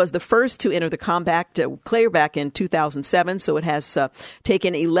 Maryland was the first to enter the compact clear back in 2007, so it has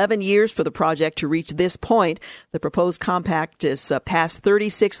taken 11 years for the project to reach this point. The proposed compact has passed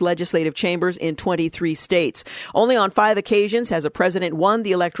 36 legislative chambers in 23 states. Only on 5 occasions has a president won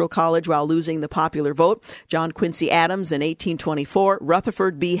the Electoral College while losing the popular vote. John Quincy Adams in 1824,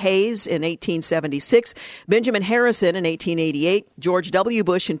 Rutherford B. Hayes in 1876, Benjamin Harrison in 1888, George W.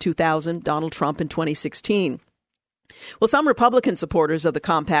 Bush in 2000, Donald Trump in 2016. Well, some Republican supporters of the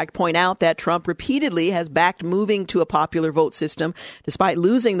compact point out that Trump repeatedly has backed moving to a popular vote system, despite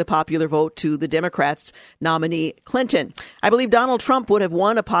losing the popular vote to the Democrats' nominee Clinton. I believe Donald Trump would have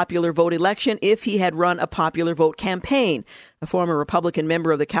won a popular vote election if he had run a popular vote campaign. A former Republican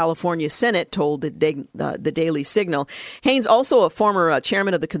member of the California Senate told the Daily Signal. Haynes, also a former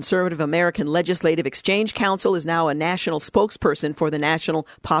chairman of the Conservative American Legislative Exchange Council, is now a national spokesperson for the National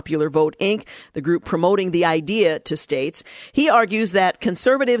Popular Vote, Inc., the group promoting the idea to states. He argues that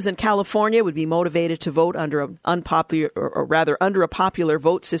conservatives in California would be motivated to vote under a popular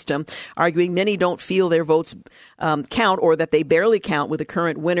vote system, arguing many don't feel their votes count, or that they barely count with the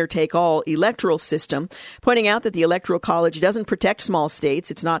current winner-take-all electoral system, pointing out that the Electoral College doesn't protect small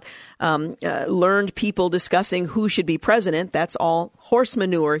states. It's not learned people discussing who should be president. That's all horse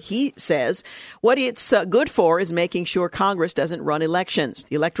manure, he says. What it's good for is making sure Congress doesn't run elections.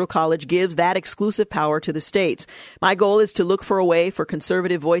 The Electoral College gives that exclusive power to the states. My goal is to look for a way for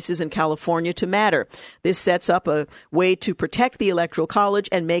conservative voices in California to matter. This sets up a way to protect the Electoral College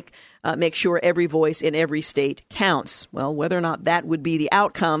and make sure every voice in every state counts. Well, whether or not that would be the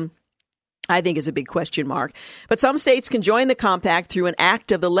outcome, I think, is a big question mark. But some states can join the compact through an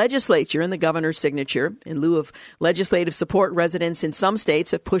act of the legislature and the governor's signature. In lieu of legislative support, residents in some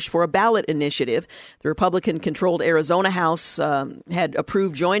states have pushed for a ballot initiative. The Republican-controlled Arizona House had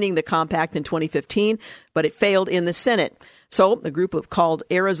approved joining the compact in 2015, but it failed in the Senate. So the group called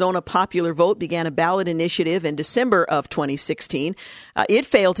Arizona Popular Vote began a ballot initiative in December of 2016. It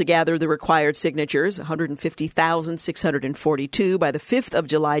failed to gather the required signatures, 150,642, by the 5th of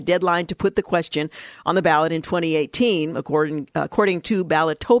July deadline to put the question on the ballot in 2018, according to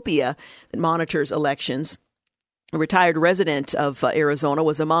Ballotopia, that monitors elections. A retired resident of Arizona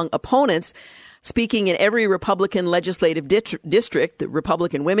was among opponents, speaking in every Republican legislative district, the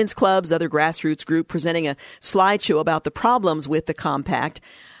Republican women's clubs, other grassroots group, presenting a slideshow about the problems with the compact.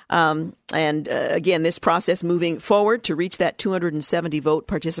 Again, this process moving forward to reach that 270 vote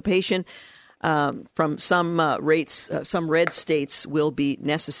participation from some red states will be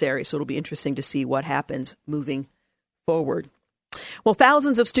necessary. So it'll be interesting to see what happens moving forward. Well,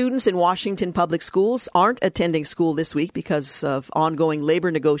 thousands of students in Washington public schools aren't attending school this week because of ongoing labor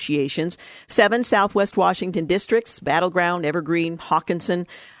negotiations. 7 Southwest Washington districts, Battleground, Evergreen, Hawkinson,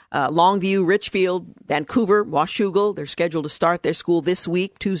 Longview, Richfield, Vancouver, Washougal, they're scheduled to start their school this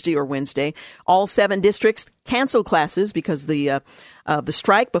week, Tuesday or Wednesday. All 7 districts canceled classes because of the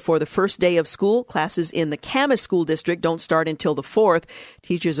strike before the first day of school. Classes in the Camas School District don't start until the 4th.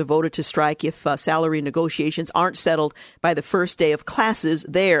 Teachers have voted to strike if salary negotiations aren't settled by the first day of classes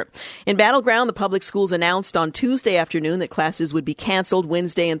there. In Battleground, the public schools announced on Tuesday afternoon that classes would be canceled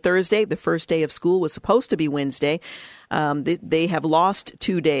Wednesday and Thursday. The first day of school was supposed to be Wednesday. They have lost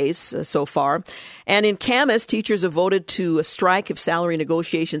 2 days so far. And in Camas, teachers have voted to strike if salary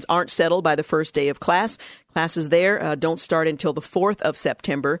negotiations aren't settled by the first day of class. Classes there don't start until the 4th of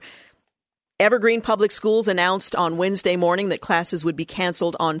September. Evergreen Public Schools announced on Wednesday morning that classes would be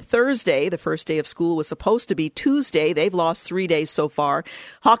canceled on Thursday. The first day of school was supposed to be Tuesday. They've lost 3 days so far.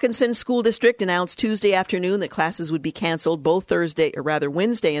 Hawkinson School District announced Tuesday afternoon that classes would be canceled both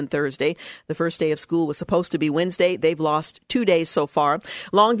Wednesday and Thursday. The first day of school was supposed to be Wednesday. They've lost 2 days so far.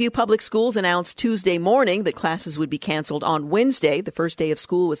 Longview Public Schools announced Tuesday morning that classes would be canceled on Wednesday. The first day of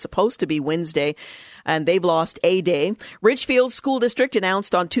school was supposed to be Wednesday, and they've lost a day. Richfield School District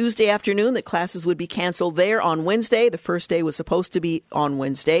announced on Tuesday afternoon that classes would be canceled there on Wednesday. The first day was supposed to be on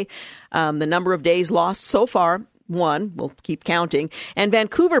Wednesday. The number of days lost so far, 1. We'll keep counting. And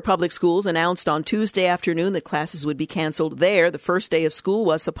Vancouver Public Schools announced on Tuesday afternoon that classes would be canceled there. The first day of school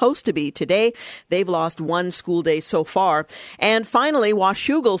was supposed to be today. They've lost 1 school day so far. And finally,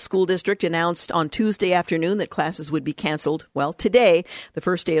 Washougal School District announced on Tuesday afternoon that classes would be canceled, today. The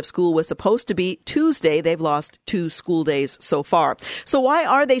first day of school was supposed to be Tuesday. They've lost 2 school days so far. So why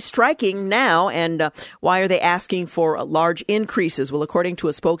are they striking now, and why are they asking for large increases? Well, according to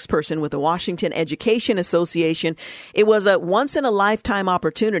a spokesperson with the Washington Education Association, it was a once-in-a-lifetime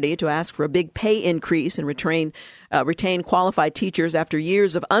opportunity to ask for a big pay increase and retain qualified teachers after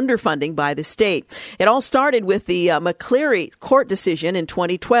years of underfunding by the state. It all started with the McCleary court decision in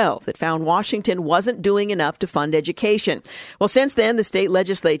 2012 that found Washington wasn't doing enough to fund education. Well, since then, the state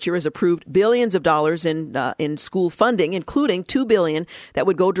legislature has approved billions of dollars in school funding, including $2 billion that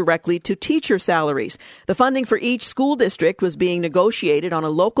would go directly to teacher salaries. The funding for each school district was being negotiated on a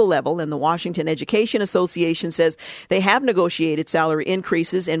local level, and the Washington Education Association says they have negotiated salary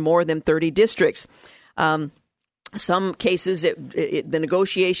increases in more than 30 districts. Some cases, the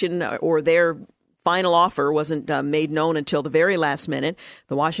negotiation or their final offer wasn't made known until the very last minute.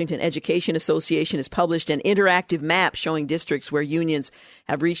 The Washington Education Association has published an interactive map showing districts where unions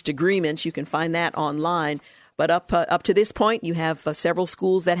have reached agreements. You can find that online. But up to this point, you have several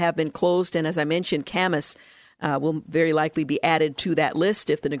schools that have been closed. And as I mentioned, Camas will very likely be added to that list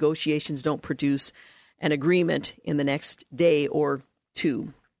if the negotiations don't produce an agreement in the next day or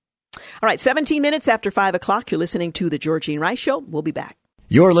two. All right, 17 minutes after 5 o'clock, you're listening to The Georgene Rice Show. We'll be back.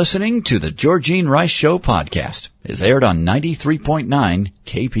 You're listening to The Georgene Rice Show podcast. It's aired on 93.9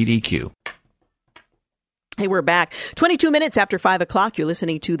 KPDQ. Hey, we're back. 22 minutes after 5 o'clock, you're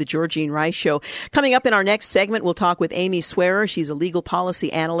listening to The Georgene Rice Show. Coming up in our next segment, we'll talk with Amy Swearer. She's a legal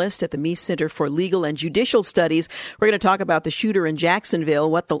policy analyst at the Meese Center for Legal and Judicial Studies. We're going to talk about the shooter in Jacksonville,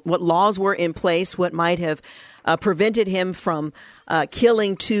 what laws were in place, what might have prevented him from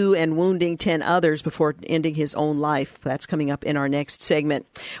killing 2 and wounding 10 others before ending his own life. That's coming up in our next segment.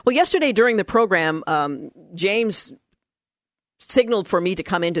 Well, yesterday during the program, James signaled for me to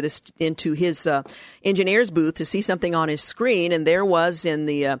come into his engineer's booth to see something on his screen, and there was in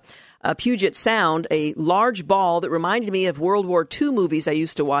the Puget Sound a large ball that reminded me of World War II movies I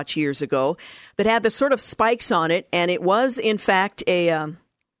used to watch years ago that had the sort of spikes on it, and it was in fact a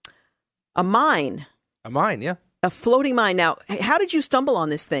mine. A mine, yeah. A floating mine. Now, how did you stumble on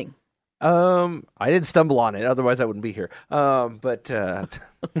this thing? I didn't stumble on it, otherwise I wouldn't be here. But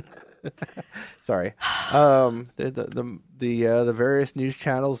sorry. The various news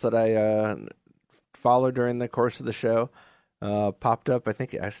channels that I follow during the course of the show popped up. I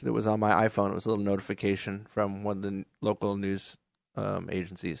think actually it was on my iPhone. It was a little notification from one of the local news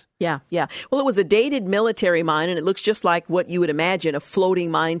agencies. Yeah. Well, it was a dated military mine, and it looks just like what you would imagine a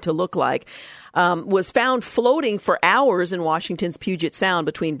floating mine to look like. Was found floating for hours in Washington's Puget Sound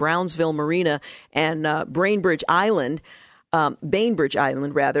between Brownsville Marina and Bainbridge Island. The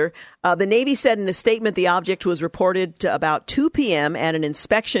Navy said in a statement the object was reported to about 2 p.m. and an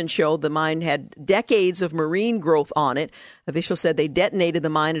inspection showed the mine had decades of marine growth on it. Officials said they detonated the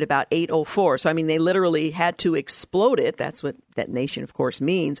mine at about 8:04. So, they literally had to explode it. That's what detonation, of course,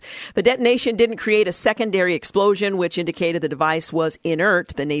 means. The detonation didn't create a secondary explosion, which indicated the device was inert,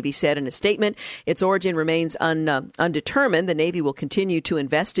 the Navy said in a statement. Its origin remains undetermined. The Navy will continue to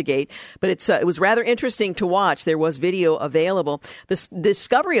investigate. But it was rather interesting to watch. There was video available. The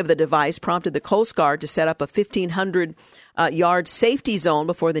discovery of the device prompted the Coast Guard to set up a 1,500-yard safety zone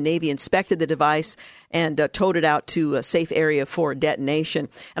before the Navy inspected the device and towed it out to a safe area for detonation.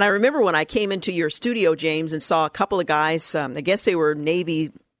 And I remember when I came into your studio, James, and saw a couple of guys, I guess they were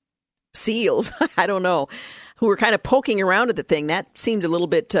Navy SEALs, I don't know, who were kind of poking around at the thing. That seemed a little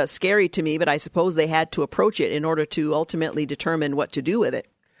bit scary to me, but I suppose they had to approach it in order to ultimately determine what to do with it.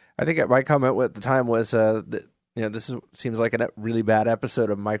 I think my comment at the time was seems like a really bad episode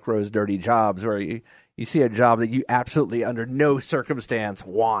of Mike Rowe's Dirty Jobs, where you see a job that you absolutely under no circumstance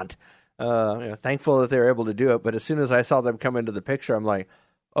want. Thankful that they were able to do it, but as soon as I saw them come into the picture, I'm like,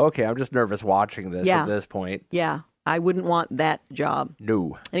 okay, I'm just nervous watching this at this point. Yeah, I wouldn't want that job.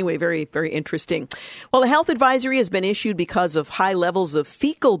 No. Anyway, very, very interesting. Well, a health advisory has been issued because of high levels of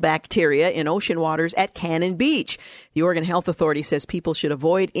fecal bacteria in ocean waters at Cannon Beach. The Oregon Health Authority says people should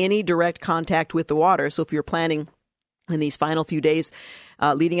avoid any direct contact with the water. So if you're planning in these final few days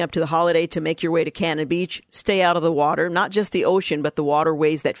leading up to the holiday to make your way to Cannon Beach, stay out of the water, not just the ocean, but the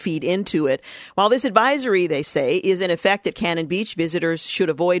waterways that feed into it. While this advisory, they say, is in effect at Cannon Beach, visitors should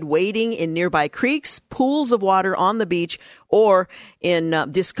avoid wading in nearby creeks, pools of water on the beach, or in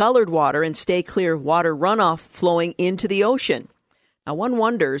discolored water, and stay clear of water runoff flowing into the ocean. Now, one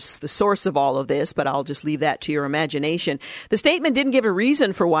wonders the source of all of this, but I'll just leave that to your imagination. The statement didn't give a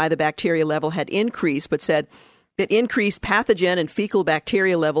reason for why the bacteria level had increased, but said that increased pathogen and fecal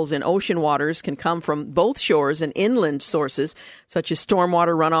bacteria levels in ocean waters can come from both shores and inland sources, such as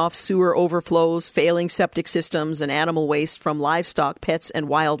stormwater runoff, sewer overflows, failing septic systems, and animal waste from livestock, pets, and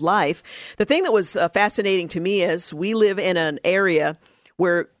wildlife. The thing that was fascinating to me is we live in an area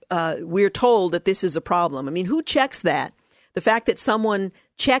where we're told that this is a problem. Who checks that? The fact that someone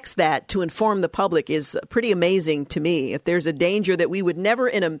checks that to inform the public is pretty amazing to me. If there's a danger that we would never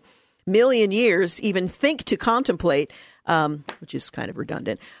in a million years even think to contemplate, which is kind of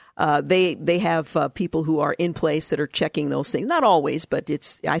redundant, they have people who are in place that are checking those things. Not always, but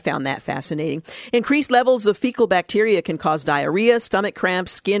I found that fascinating. Increased levels of fecal bacteria can cause diarrhea, stomach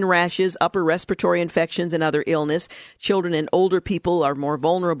cramps, skin rashes, upper respiratory infections, and other illness. Children and older people are more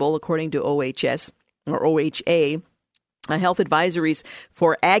vulnerable, according to OHS or OHA. Health advisories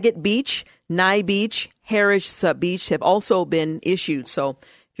for Agate Beach, Nye Beach, Harris Beach have also been issued. So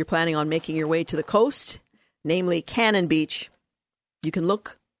if you're planning on making your way to the coast, namely Cannon Beach, you can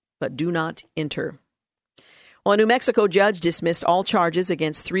look, but do not enter. Well, a New Mexico judge dismissed all charges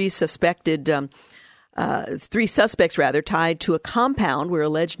against three suspects tied to a compound where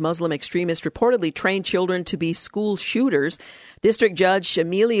alleged Muslim extremists reportedly trained children to be school shooters. District Judge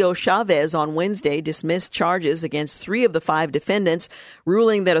Emilio Chavez on Wednesday dismissed charges against 3 of the 5 defendants,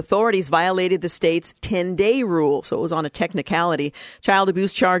 ruling that authorities violated the state's 10-day rule. So it was on a technicality. Child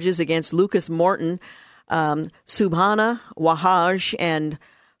abuse charges against Lucas Morton, Subhana Wahaj, and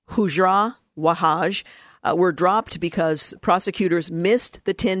Hujra Wahaj were dropped because prosecutors missed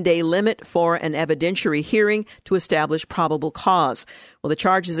the 10-day limit for an evidentiary hearing to establish probable cause. Well, the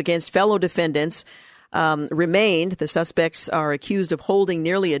charges against fellow defendants remained. The suspects are accused of holding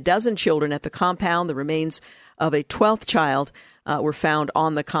nearly a dozen children at the compound. The remains of a 12th child were found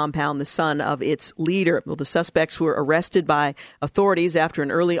on the compound, the son of its leader. Well, the suspects were arrested by authorities after an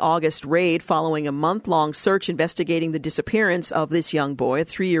early August raid following a month-long search investigating the disappearance of this young boy, a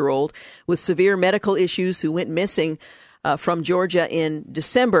 3-year-old, with severe medical issues who went missing from Georgia in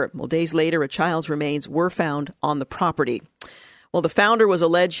December. Well, days later, a child's remains were found on the property. Well, the founder was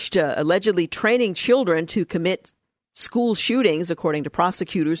allegedly training children to commit school shootings, according to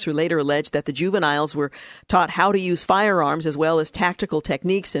prosecutors, who later alleged that the juveniles were taught how to use firearms as well as tactical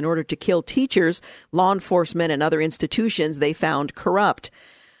techniques in order to kill teachers, law enforcement, and other institutions they found corrupt.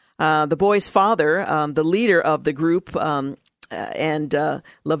 The boy's father, the leader of the group, and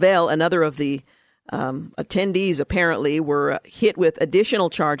Lavelle, another of the Attendees apparently were hit with additional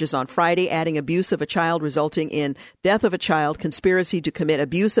charges on Friday, adding abuse of a child resulting in death of a child, conspiracy to commit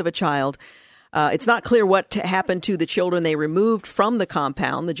abuse of a child. It's not clear what happened to the children they removed from the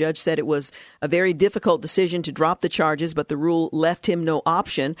compound. The judge said it was a very difficult decision to drop the charges, but the rule left him no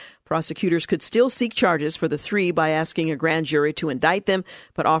option. Prosecutors could still seek charges for the three by asking a grand jury to indict them,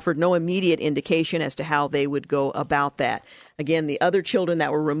 but offered no immediate indication as to how they would go about that. Again, the other children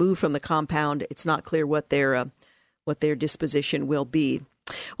that were removed from the compound, it's not clear what their disposition will be.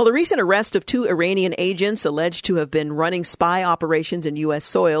 Well, the recent arrest of 2 Iranian agents alleged to have been running spy operations in U.S.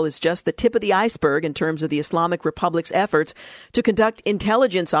 soil is just the tip of the iceberg in terms of the Islamic Republic's efforts to conduct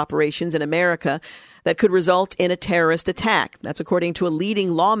intelligence operations in America that could result in a terrorist attack. That's according to a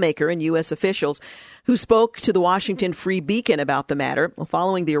leading lawmaker and U.S. officials who spoke to the Washington Free Beacon about the matter.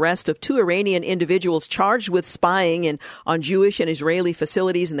 Following the arrest of 2 Iranian individuals charged with spying on Jewish and Israeli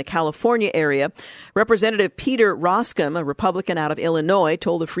facilities in the California area, Representative Peter Roskam, a Republican out of Illinois,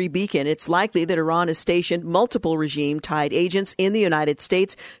 told the Free Beacon it's likely that Iran has stationed multiple regime-tied agents in the United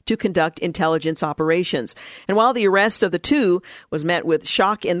States to conduct intelligence operations. And while the arrest of the 2 was met with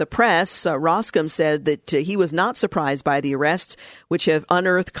shock in the press, Roskam said that he was not surprised by the arrests, which have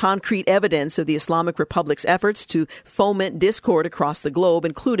unearthed concrete evidence of the Islamic Republic's efforts to foment discord across the globe,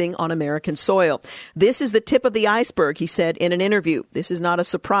 including on American soil. This is the tip of the iceberg, he said in an interview. This is not a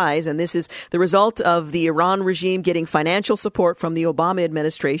surprise, and this is the result of the Iran regime getting financial support from the Obama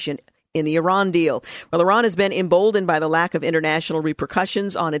administration in the Iran deal. Well, Iran has been emboldened by the lack of international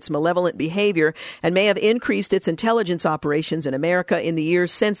repercussions on its malevolent behavior and may have increased its intelligence operations in America in the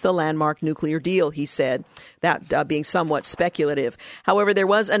years since the landmark nuclear deal, he said, that being somewhat speculative. However, there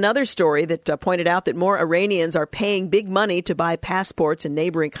was another story that pointed out that more Iranians are paying big money to buy passports in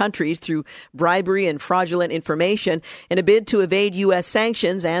neighboring countries through bribery and fraudulent information in a bid to evade U.S.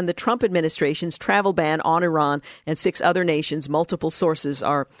 sanctions and the Trump administration's travel ban on Iran and 6 other nations, multiple sources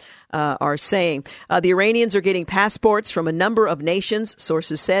are saying. The Iranians are getting passports from a number of nations,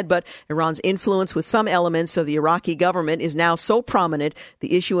 sources said, but Iran's influence with some elements of the Iraqi government is now so prominent,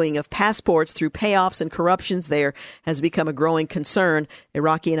 the issuing of passports through payoffs and corruptions there has become a growing concern,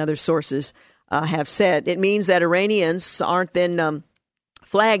 Iraqi and other sources have said. It means that Iranians aren't then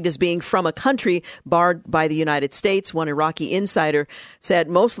flagged as being from a country barred by the United States. One Iraqi insider said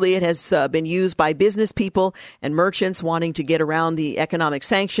mostly it has been used by business people and merchants wanting to get around the economic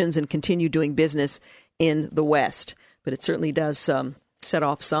sanctions and continue doing business in the West. But it certainly does set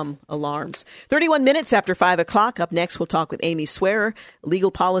off some alarms. 31 minutes after 5 o'clock. Up next, we'll talk with Amy Swearer, legal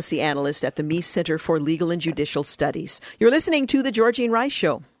policy analyst at the Meese Center for Legal and Judicial Studies. You're listening to The Georgene Rice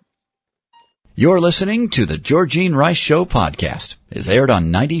Show. You're listening to the Georgene Rice Show podcast. It's aired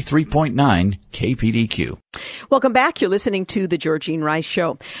on 93.9 KPDQ. Welcome back. You're listening to the Georgene Rice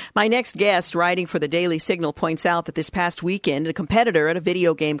Show. My next guest, writing for the Daily Signal, points out that this past weekend, a competitor at a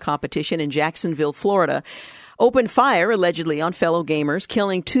video game competition in Jacksonville, Florida, opened fire, allegedly, on fellow gamers,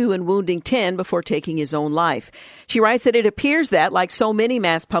 killing 2 and wounding 10 before taking his own life. She writes that it appears that, like so many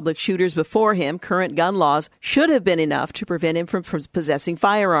mass public shooters before him, current gun laws should have been enough to prevent him from possessing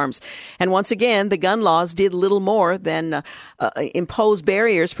firearms. And once again, the gun laws did little more than impose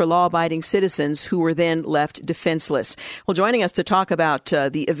barriers for law-abiding citizens who were then left defenseless. Well, joining us to talk about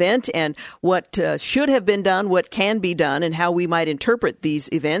the event and what should have been done, what can be done, and how we might interpret these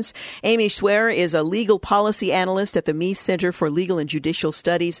events, Amy Swearer is a legal policy analyst at the Meese Center for Legal and Judicial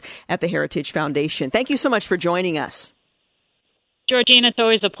Studies at the Heritage Foundation. Thank you so much for joining us. Georgene, it's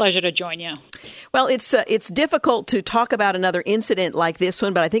always a pleasure to join you. Well, it's difficult to talk about another incident like this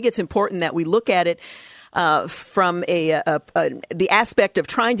one, but I think it's important that we look at it from the aspect of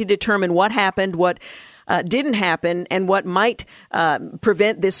trying to determine what happened, what didn't happen, and what might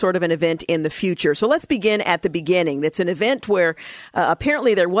prevent this sort of an event in the future. So let's begin at the beginning. It's an event where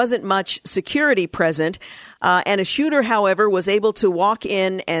apparently there wasn't much security present, and a shooter, however, was able to walk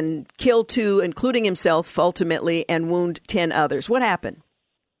in and kill 2, including himself ultimately, and wound 10 others. What happened?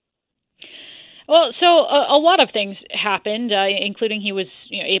 Well, so a lot of things happened, including he was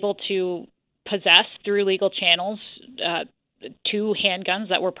able to possess through legal channels 2 handguns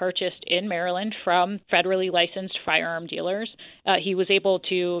that were purchased in Maryland from federally licensed firearm dealers. He was able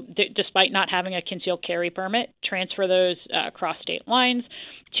to, despite not having a concealed carry permit, transfer those across state lines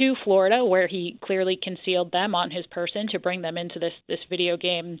to Florida, where he clearly concealed them on his person to bring them into this video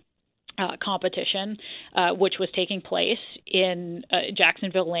game competition, which was taking place in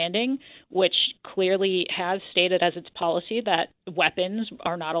Jacksonville Landing, which clearly has stated as its policy that weapons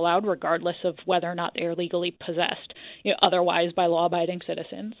are not allowed, regardless of whether or not they are legally possessed, otherwise by law-abiding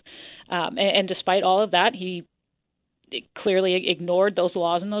citizens. And despite all of that, he clearly ignored those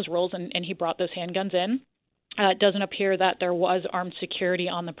laws and those rules, and he brought those handguns in. It doesn't appear that there was armed security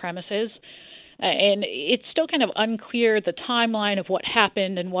on the premises. And it's still kind of unclear the timeline of what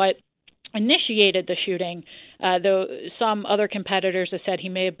happened and what initiated the shooting, though some other competitors have said he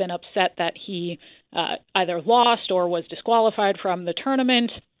may have been upset that he either lost or was disqualified from the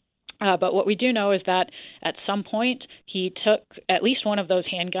tournament. But what we do know is that at some point he took at least one of those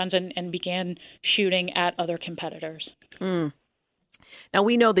handguns and began shooting at other competitors. Now,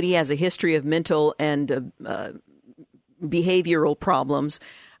 we know that he has a history of mental and behavioral problems,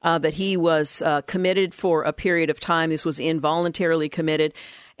 that he was committed for a period of time. This was involuntarily committed,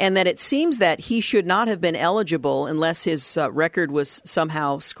 and that it seems that he should not have been eligible unless his record was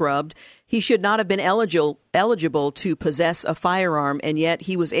somehow scrubbed. He should not have been eligible to possess a firearm, and yet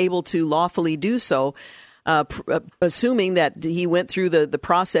he was able to lawfully do so, assuming that he went through the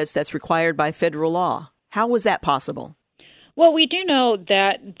process that's required by federal law. How was that possible? Well, we do know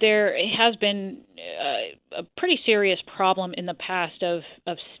that there has been a pretty serious problem in the past of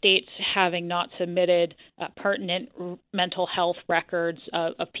states having not submitted pertinent mental health records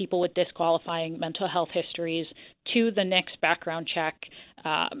of people with disqualifying mental health histories to the NICS background check,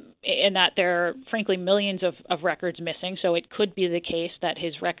 and that there are, frankly, millions of records missing. So it could be the case that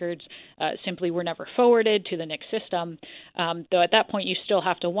his records simply were never forwarded to the NICS system. Though at that point, you still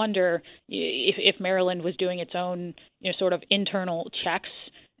have to wonder if Maryland was doing its own sort of internal checks,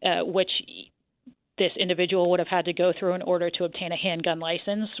 which this individual would have had to go through in order to obtain a handgun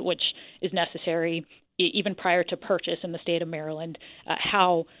license, which is necessary even prior to purchase in the state of Maryland,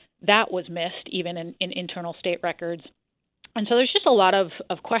 how that was missed even in internal state records. And so there's just a lot of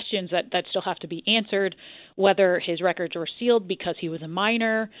questions that still have to be answered, whether his records were sealed because he was a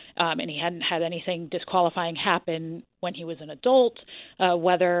minor and he hadn't had anything disqualifying happen when he was an adult,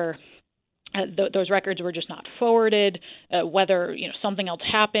 whether those records were just not forwarded, whether something else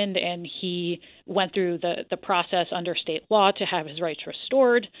happened and he went through the process under state law to have his rights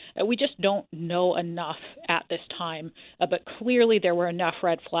restored. We just don't know enough at this time, but clearly there were enough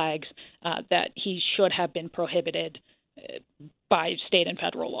red flags that he should have been prohibited by state and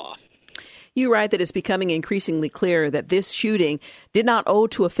federal law. You write that it's becoming increasingly clear that this shooting did not owe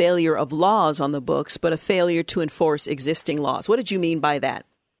to a failure of laws on the books, but a failure to enforce existing laws. What did you mean by that?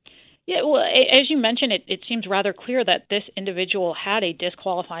 Yeah, well, as you mentioned, it seems rather clear that this individual had a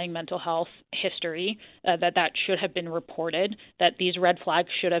disqualifying mental health history, that should have been reported, that these red flags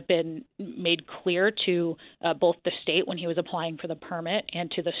should have been made clear to both the state when he was applying for the permit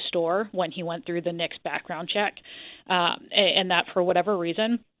and to the store when he went through the NICS background check, and that for whatever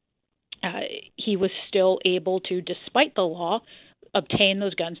reason, he was still able to, despite the law, obtain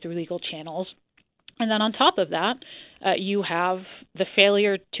those guns through legal channels. And then on top of that, you have the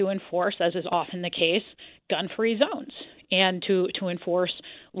failure to enforce, as is often the case, gun-free zones and to enforce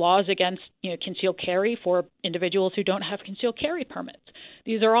laws against concealed carry for individuals who don't have concealed carry permits.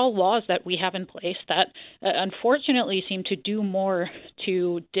 These are all laws that we have in place that unfortunately seem to do more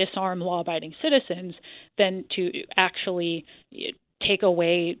to disarm law-abiding citizens than to actually take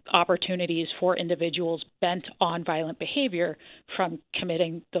away opportunities for individuals bent on violent behavior from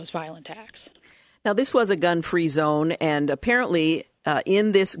committing those violent acts. Now, this was a gun-free zone, and apparently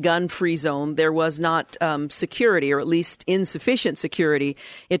in this gun-free zone, there was not security, or at least insufficient security.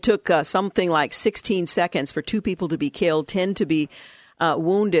 It took something like 16 seconds for 2 people to be killed, 10 to be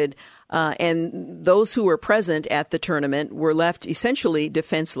wounded, and those who were present at the tournament were left essentially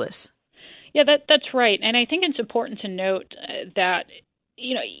defenseless. Yeah, that's right. And I think it's important to note that,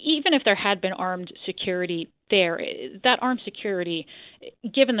 even if there had been armed security there, that armed security,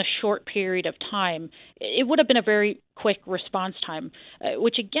 given the short period of time, it would have been a very quick response time,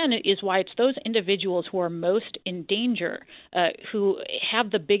 which again is why it's those individuals who are most in danger, who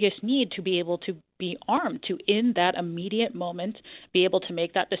have the biggest need to be able to be armed, to in that immediate moment be able to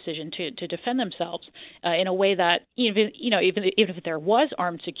make that decision to defend themselves in a way that even if there was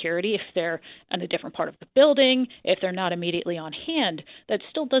armed security, if they're in a different part of the building, if they're not immediately on hand, that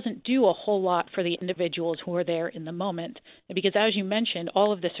still doesn't do a whole lot for the individuals who are there in the moment. Because as you mentioned,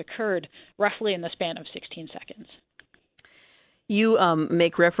 all of this occurred roughly in the span of 16 seconds. You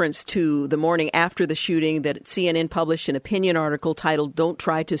make reference to the morning after the shooting that CNN published an opinion article titled "Don't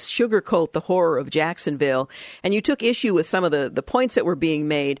Try to Sugarcoat the Horror of Jacksonville." And you took issue with some of the points that were being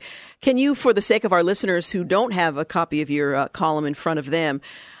made. Can you, for the sake of our listeners who don't have a copy of your column in front of them,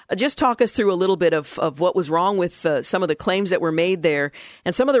 just talk us through a little bit of what was wrong with some of the claims that were made there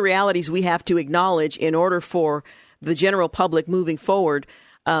and some of the realities we have to acknowledge in order for the general public moving forward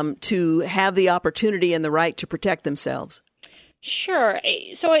to have the opportunity and the right to protect themselves? Sure.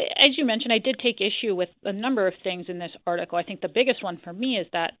 So as you mentioned, I did take issue with a number of things in this article. I think the biggest one for me is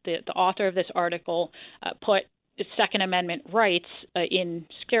that the author of this article put Second Amendment rights in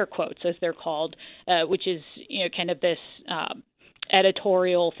scare quotes, as they're called, which is kind of this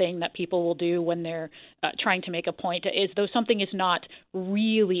editorial thing that people will do when they're trying to make a point, is though something is not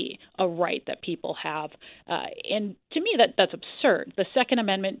really a right that people have. And to me, that's absurd. The Second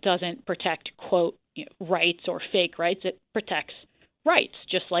Amendment doesn't protect, quote, rights or fake rights. It protects rights,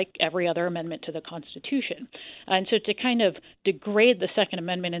 just like every other amendment to the Constitution. And so to kind of degrade the Second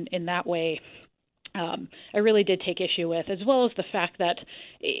Amendment in that way, I really did take issue with, as well as the fact that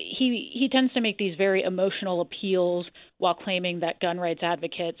he tends to make these very emotional appeals while claiming that gun rights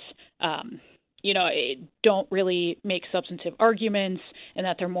advocates, don't really make substantive arguments and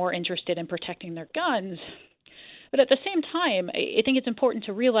that they're more interested in protecting their guns. But at the same time, I think it's important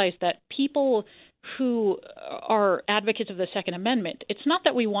to realize that people who are advocates of the Second Amendment, it's not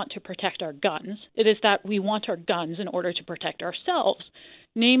that we want to protect our guns. It is that we want our guns in order to protect ourselves,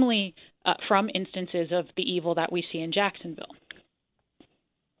 namely from instances of the evil that we see in Jacksonville.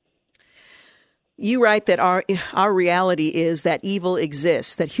 You write that our reality is that evil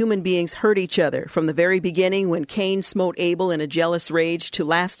exists, that human beings hurt each other from the very beginning when Cain smote Abel in a jealous rage to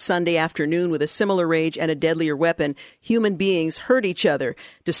last Sunday afternoon with a similar rage and a deadlier weapon. Human beings hurt each other.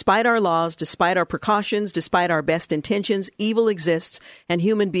 Despite our laws, despite our precautions, despite our best intentions, evil exists and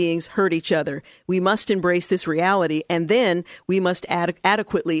human beings hurt each other. We must embrace this reality, and then we must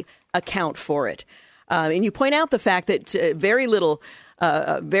adequately account for it. And you point out the fact that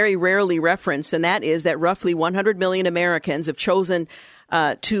very rarely referenced, and that is that roughly 100 million Americans have chosen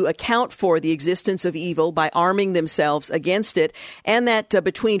to account for the existence of evil by arming themselves against it, and that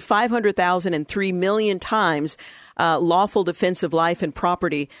between 500,000 and 3 million times lawful defense of life and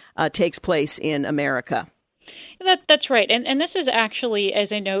property takes place in America. That's right. And this is actually, as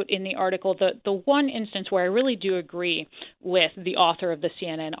I note in the article, the one instance where I really do agree with the author of the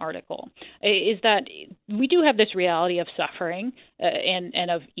CNN article is that we do have this reality of suffering and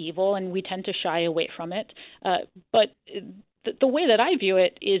of evil, and we tend to shy away from it. But the way that I view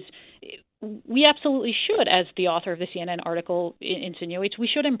it is we absolutely should, as the author of the CNN article insinuates, we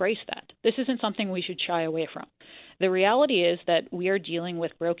should embrace that. This isn't something we should shy away from. The reality is that we are dealing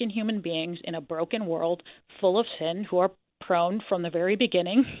with broken human beings in a broken world full of sin who are prone from the very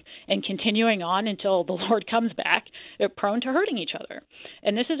beginning and continuing on until the Lord comes back. They're prone to hurting each other.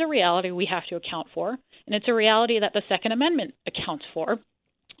 And this is a reality we have to account for. And it's a reality that the Second Amendment accounts for,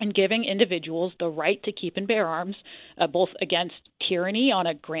 and giving individuals the right to keep and bear arms, both against tyranny on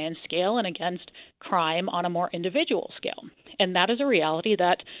a grand scale and against crime on a more individual scale. And that is a reality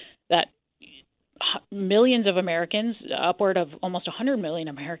that millions of Americans, upward of almost 100 million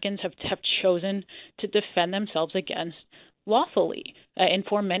Americans, have chosen to defend themselves against lawfully. And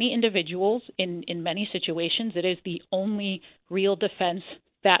for many individuals, in many situations, it is the only real defense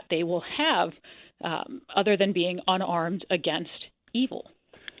that they will have, other than being unarmed against evil.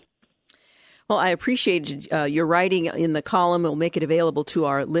 Well, I appreciate your writing in the column. We'll make it available to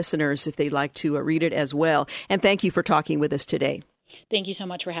our listeners if they'd like to read it as well. And thank you for talking with us today. Thank you so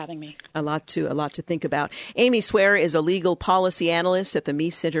much for having me. A lot to think about. Amy Swearer is a legal policy analyst at the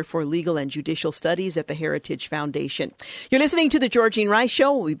Meese Center for Legal and Judicial Studies at the Heritage Foundation. You're listening to The Georgene Rice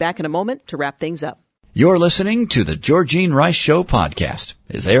Show. We'll be back in a moment to wrap things up. You're listening to The Georgene Rice Show podcast.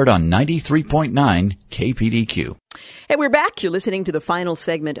 It's aired on 93.9 KPDQ. And we're back. You're listening to the final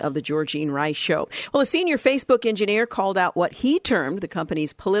segment of The Georgene Rice Show. Well, a senior Facebook engineer called out what he termed the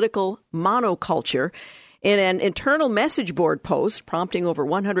company's political monoculture in an internal message board post, prompting over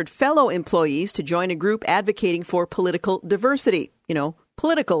 100 fellow employees to join a group advocating for political diversity.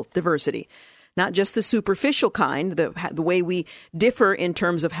 Political diversity. Not just the superficial kind, the way we differ in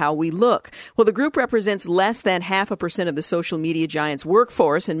terms of how we look. Well, the group represents less than 0.5% of the social media giant's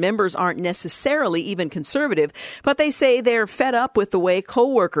workforce, and members aren't necessarily even conservative, but they say they're fed up with the way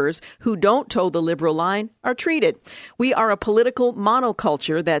coworkers who don't toe the liberal line are treated. We are a political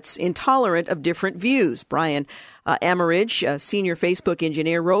monoculture that's intolerant of different views. Brian Amerige, a senior Facebook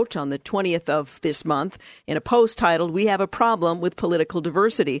engineer, wrote on the 20th of this month in a post titled, "We have a problem with political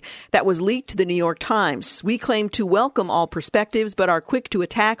diversity," that was leaked to the New York Times. "We claim to welcome all perspectives, but are quick to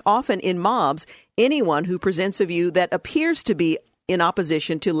attack, often in mobs, anyone who presents a view that appears to be in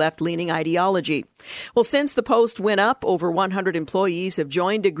opposition to left-leaning ideology. Well, since the post went up, over 100 employees have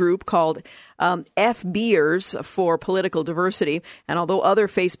joined a group called FBers for Political Diversity. And although other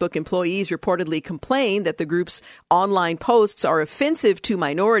Facebook employees reportedly complained that the group's online posts are offensive to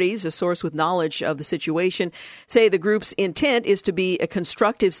minorities, a source with knowledge of the situation say the group's intent is to be a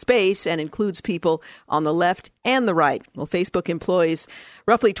constructive space and includes people on the left and the right. Well, Facebook employs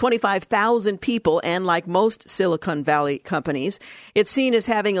roughly 25,000 people, and like most Silicon Valley companies, it's seen as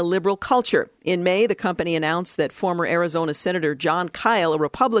having a liberal culture. In May, the company announced that former Arizona Senator Jon Kyl, a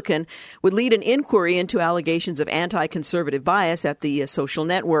Republican, would lead an inquiry into allegations of anti-conservative bias at the social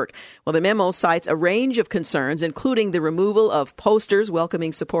network. Well, the memo cites a range of concerns, including the removal of posters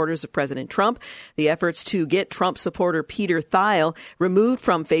welcoming supporters of President Trump, the efforts to get Trump supporter Peter Thiel removed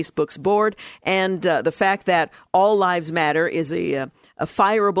from Facebook's board, and the fact that all lives matter is a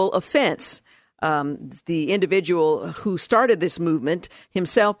fireable offense. The individual who started this movement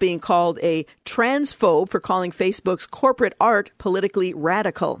himself being called a transphobe for calling Facebook's corporate art politically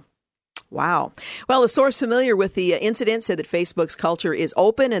radical. Wow. Well, a source familiar with the incident said that Facebook's culture is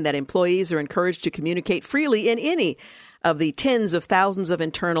open and that employees are encouraged to communicate freely in any of the tens of thousands of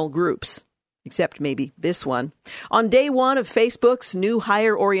internal groups, except maybe this one. On day one of Facebook's new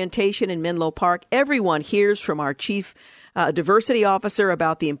hire orientation in Menlo Park, everyone hears from our chief diversity officer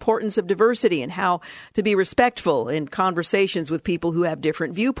about the importance of diversity and how to be respectful in conversations with people who have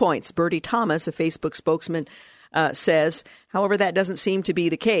different viewpoints. Bertie Thomas, a Facebook spokesman, says. However, that doesn't seem to be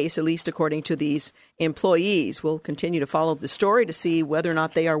the case, at least according to these employees. We'll continue to follow the story to see whether or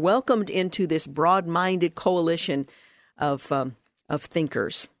not they are welcomed into this broad-minded coalition of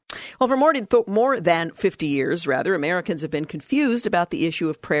thinkers. Well, for more than 50 years, Americans have been confused about the issue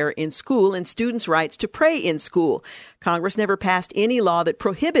of prayer in school and students' rights to pray in school. Congress never passed any law that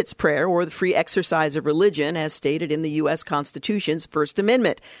prohibits prayer or the free exercise of religion, as stated in the U.S. Constitution's First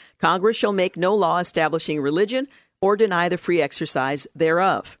Amendment. Congress shall make no law establishing religion or deny the free exercise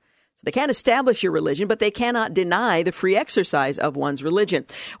thereof. They can't establish your religion, but they cannot deny the free exercise of one's religion.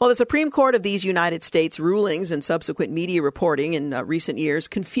 Well, the Supreme Court of these United States rulings and subsequent media reporting in recent years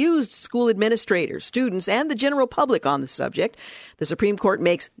confused school administrators, students, and the general public on the subject. The Supreme Court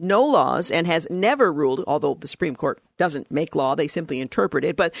makes no laws and has never ruled, although the Supreme Court doesn't make law, they simply interpret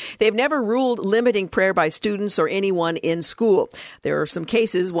it, but they've never ruled limiting prayer by students or anyone in school. There are some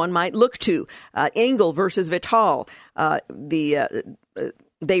cases one might look to. Engel versus Vital.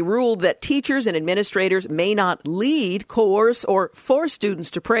 They ruled that teachers and administrators may not lead, coerce, or force students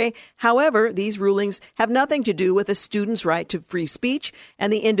to pray. However, these rulings have nothing to do with a student's right to free speech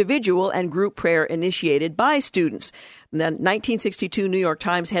and the individual and group prayer initiated by students. The 1962 New York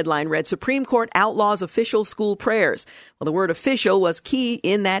Times headline read, "Supreme Court outlaws official school prayers." Well, the word official was key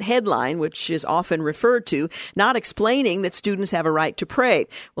in that headline, which is often referred to, not explaining that students have a right to pray.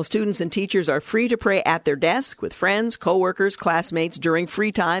 Well, students and teachers are free to pray at their desk, with friends, coworkers, classmates, during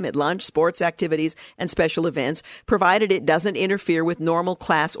free time, at lunch, sports activities, and special events, provided it doesn't interfere with normal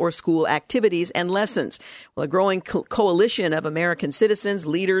class or school activities and lessons. Well, a growing coalition of American citizens,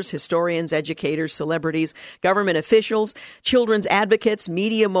 leaders, historians, educators, celebrities, government officials, children's advocates,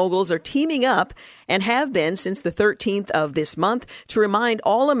 media moguls are teaming up and have been since the 13th of this month to remind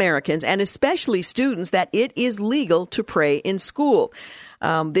all Americans and especially students that it is legal to pray in school.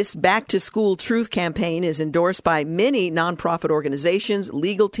 This Back to School Truth campaign is endorsed by many nonprofit organizations,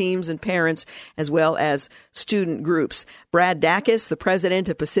 legal teams, and parents, as well as student groups. Brad Dacus, the president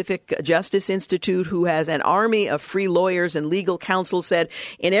of Pacific Justice Institute, who has an army of free lawyers and legal counsel, said,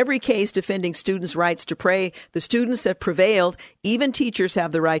 "In every case defending students' rights to pray, the students have prevailed. Even teachers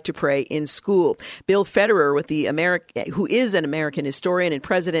have the right to pray in school." Bill Federer, who is an American historian and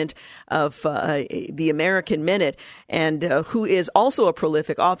president of the American Minute, and who is also a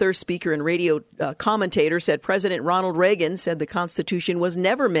prolific author, speaker, and radio commentator, said President Ronald Reagan said the Constitution was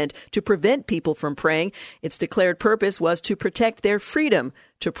never meant to prevent people from praying. Its declared purpose was to protect their freedom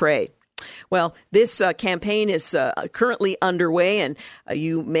to pray. Well, this campaign is currently underway, and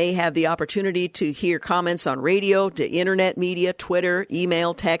you may have the opportunity to hear comments on radio, to internet media, Twitter,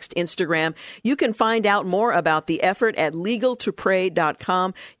 email, text, Instagram. You can find out more about the effort at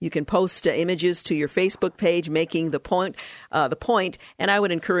legaltopray.com. You can post images to your Facebook page making the point, and I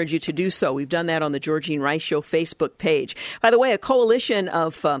would encourage you to do so. We've done that on the Georgene Rice Show Facebook page. By the way, a coalition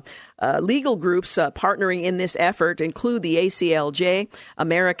of legal groups partnering in this effort include the ACLJ,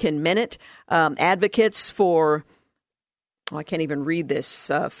 American Minute, advocates for, I can't even read this,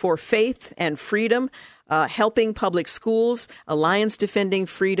 for faith and freedom, Helping Public Schools, Alliance Defending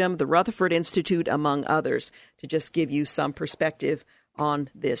Freedom, the Rutherford Institute, among others, to just give you some perspective on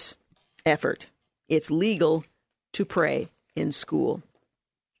this effort. It's legal to pray in school.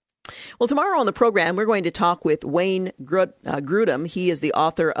 Well, tomorrow on the program, we're going to talk with Wayne Grudem. He is the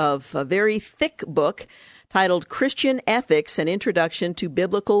author of a very thick book titled Christian Ethics, An Introduction to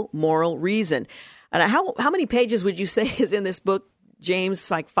Biblical Moral Reason. And how many pages would you say is in this book,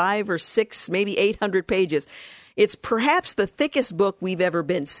 James? Like 5 or 6, maybe 800 pages. It's perhaps the thickest book we've ever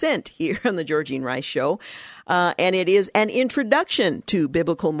been sent here on the Georgene Rice Show. And it is an introduction to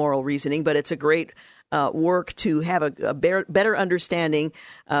biblical moral reasoning, but it's a great work to have a better understanding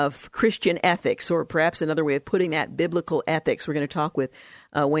of Christian ethics, or perhaps another way of putting that, biblical ethics. We're going to talk with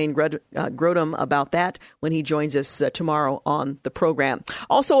Wayne Grudem about that when he joins us tomorrow on the program.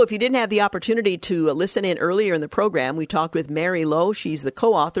 Also, if you didn't have the opportunity to listen in earlier in the program, we talked with Mary Lowe. She's the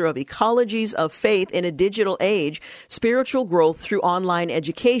co-author of Ecologies of Faith in a Digital Age, Spiritual Growth Through Online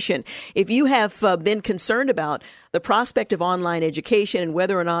Education. If you have been concerned about the prospect of online education and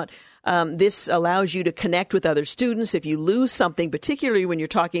whether or not this allows you to connect with other students, if you lose something, particularly when you're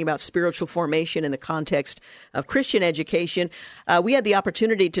talking about spiritual formation in the context of Christian education, we had the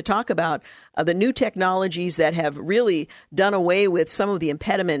opportunity to talk about the new technologies that have really done away with some of the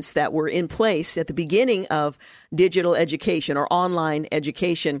impediments that were in place at the beginning of digital education or online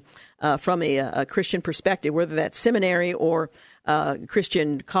education from a Christian perspective, whether that's seminary or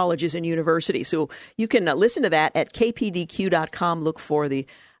Christian colleges and universities. So you can listen to that at kpdq.com. Look for the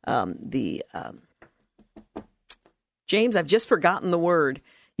James, I've just forgotten the word.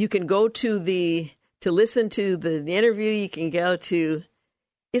 You can go to listen to the interview. You can go to,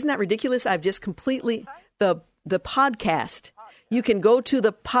 isn't that ridiculous? I've just completely, the podcast. You can go to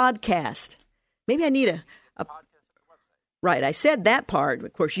the podcast. Maybe I need a right. I said that part.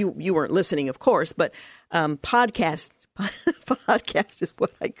 Of course, you weren't listening, of course, but podcast is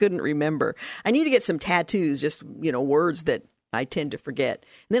what I couldn't remember. I need to get some tattoos, just, words that I tend to forget.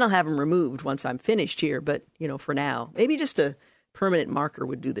 And then I'll have them removed once I'm finished here. But, for now, maybe just a permanent marker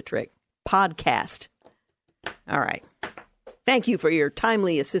would do the trick. Podcast. All right. Thank you for your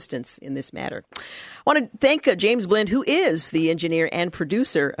timely assistance in this matter. I want to thank James Blend, who is the engineer and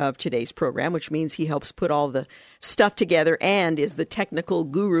producer of today's program, which means he helps put all the stuff together and is the technical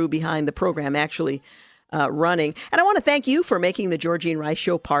guru behind the program actually running. And I want to thank you for making the Georgene Rice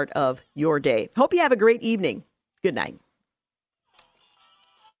Show part of your day. Hope you have a great evening. Good night.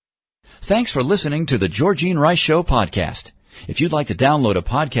 Thanks for listening to the Georgene Rice Show podcast. If you'd like to download a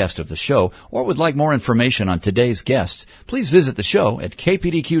podcast of the show or would like more information on today's guests, please visit the show at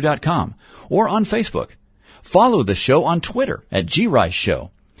kpdq.com or on Facebook. Follow the show on Twitter at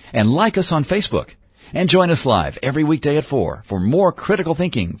GRiceShow and like us on Facebook. And join us live every weekday at 4 for more critical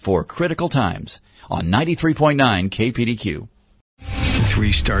thinking for critical times on 93.9 KPDQ.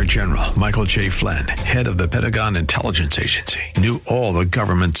 3-star General Michael J. Flynn, head of the Pentagon Intelligence Agency, knew all the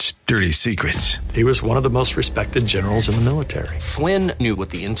government's dirty secrets. He was one of the most respected generals in the military. Flynn knew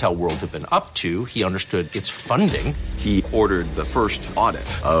what the intel world had been up to. He understood its funding. He ordered the first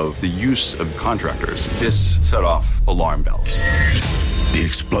audit of the use of contractors. This set off alarm bells. The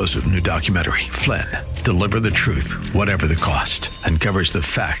explosive new documentary, Flynn, Deliver the Truth, Whatever the Cost, uncovers the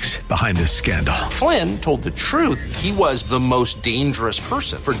facts behind this scandal. Flynn told the truth. He was the most dangerous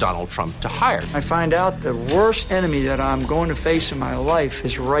person for Donald Trump to hire. I find out the worst enemy that I'm going to face in my life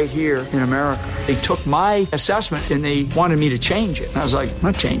is right here in America. They took my assessment and they wanted me to change it. And I was like, I'm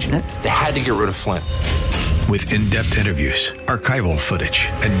not changing it. They had to get rid of Flynn. With in-depth interviews, archival footage,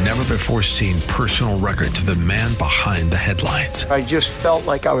 and never-before-seen personal records of the man behind the headlines. I just felt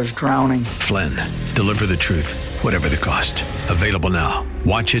like I was drowning. Flynn, Deliver the Truth, Whatever the Cost. Available now.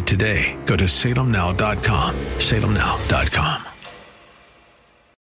 Watch it today. Go to salemnow.com. salemnow.com.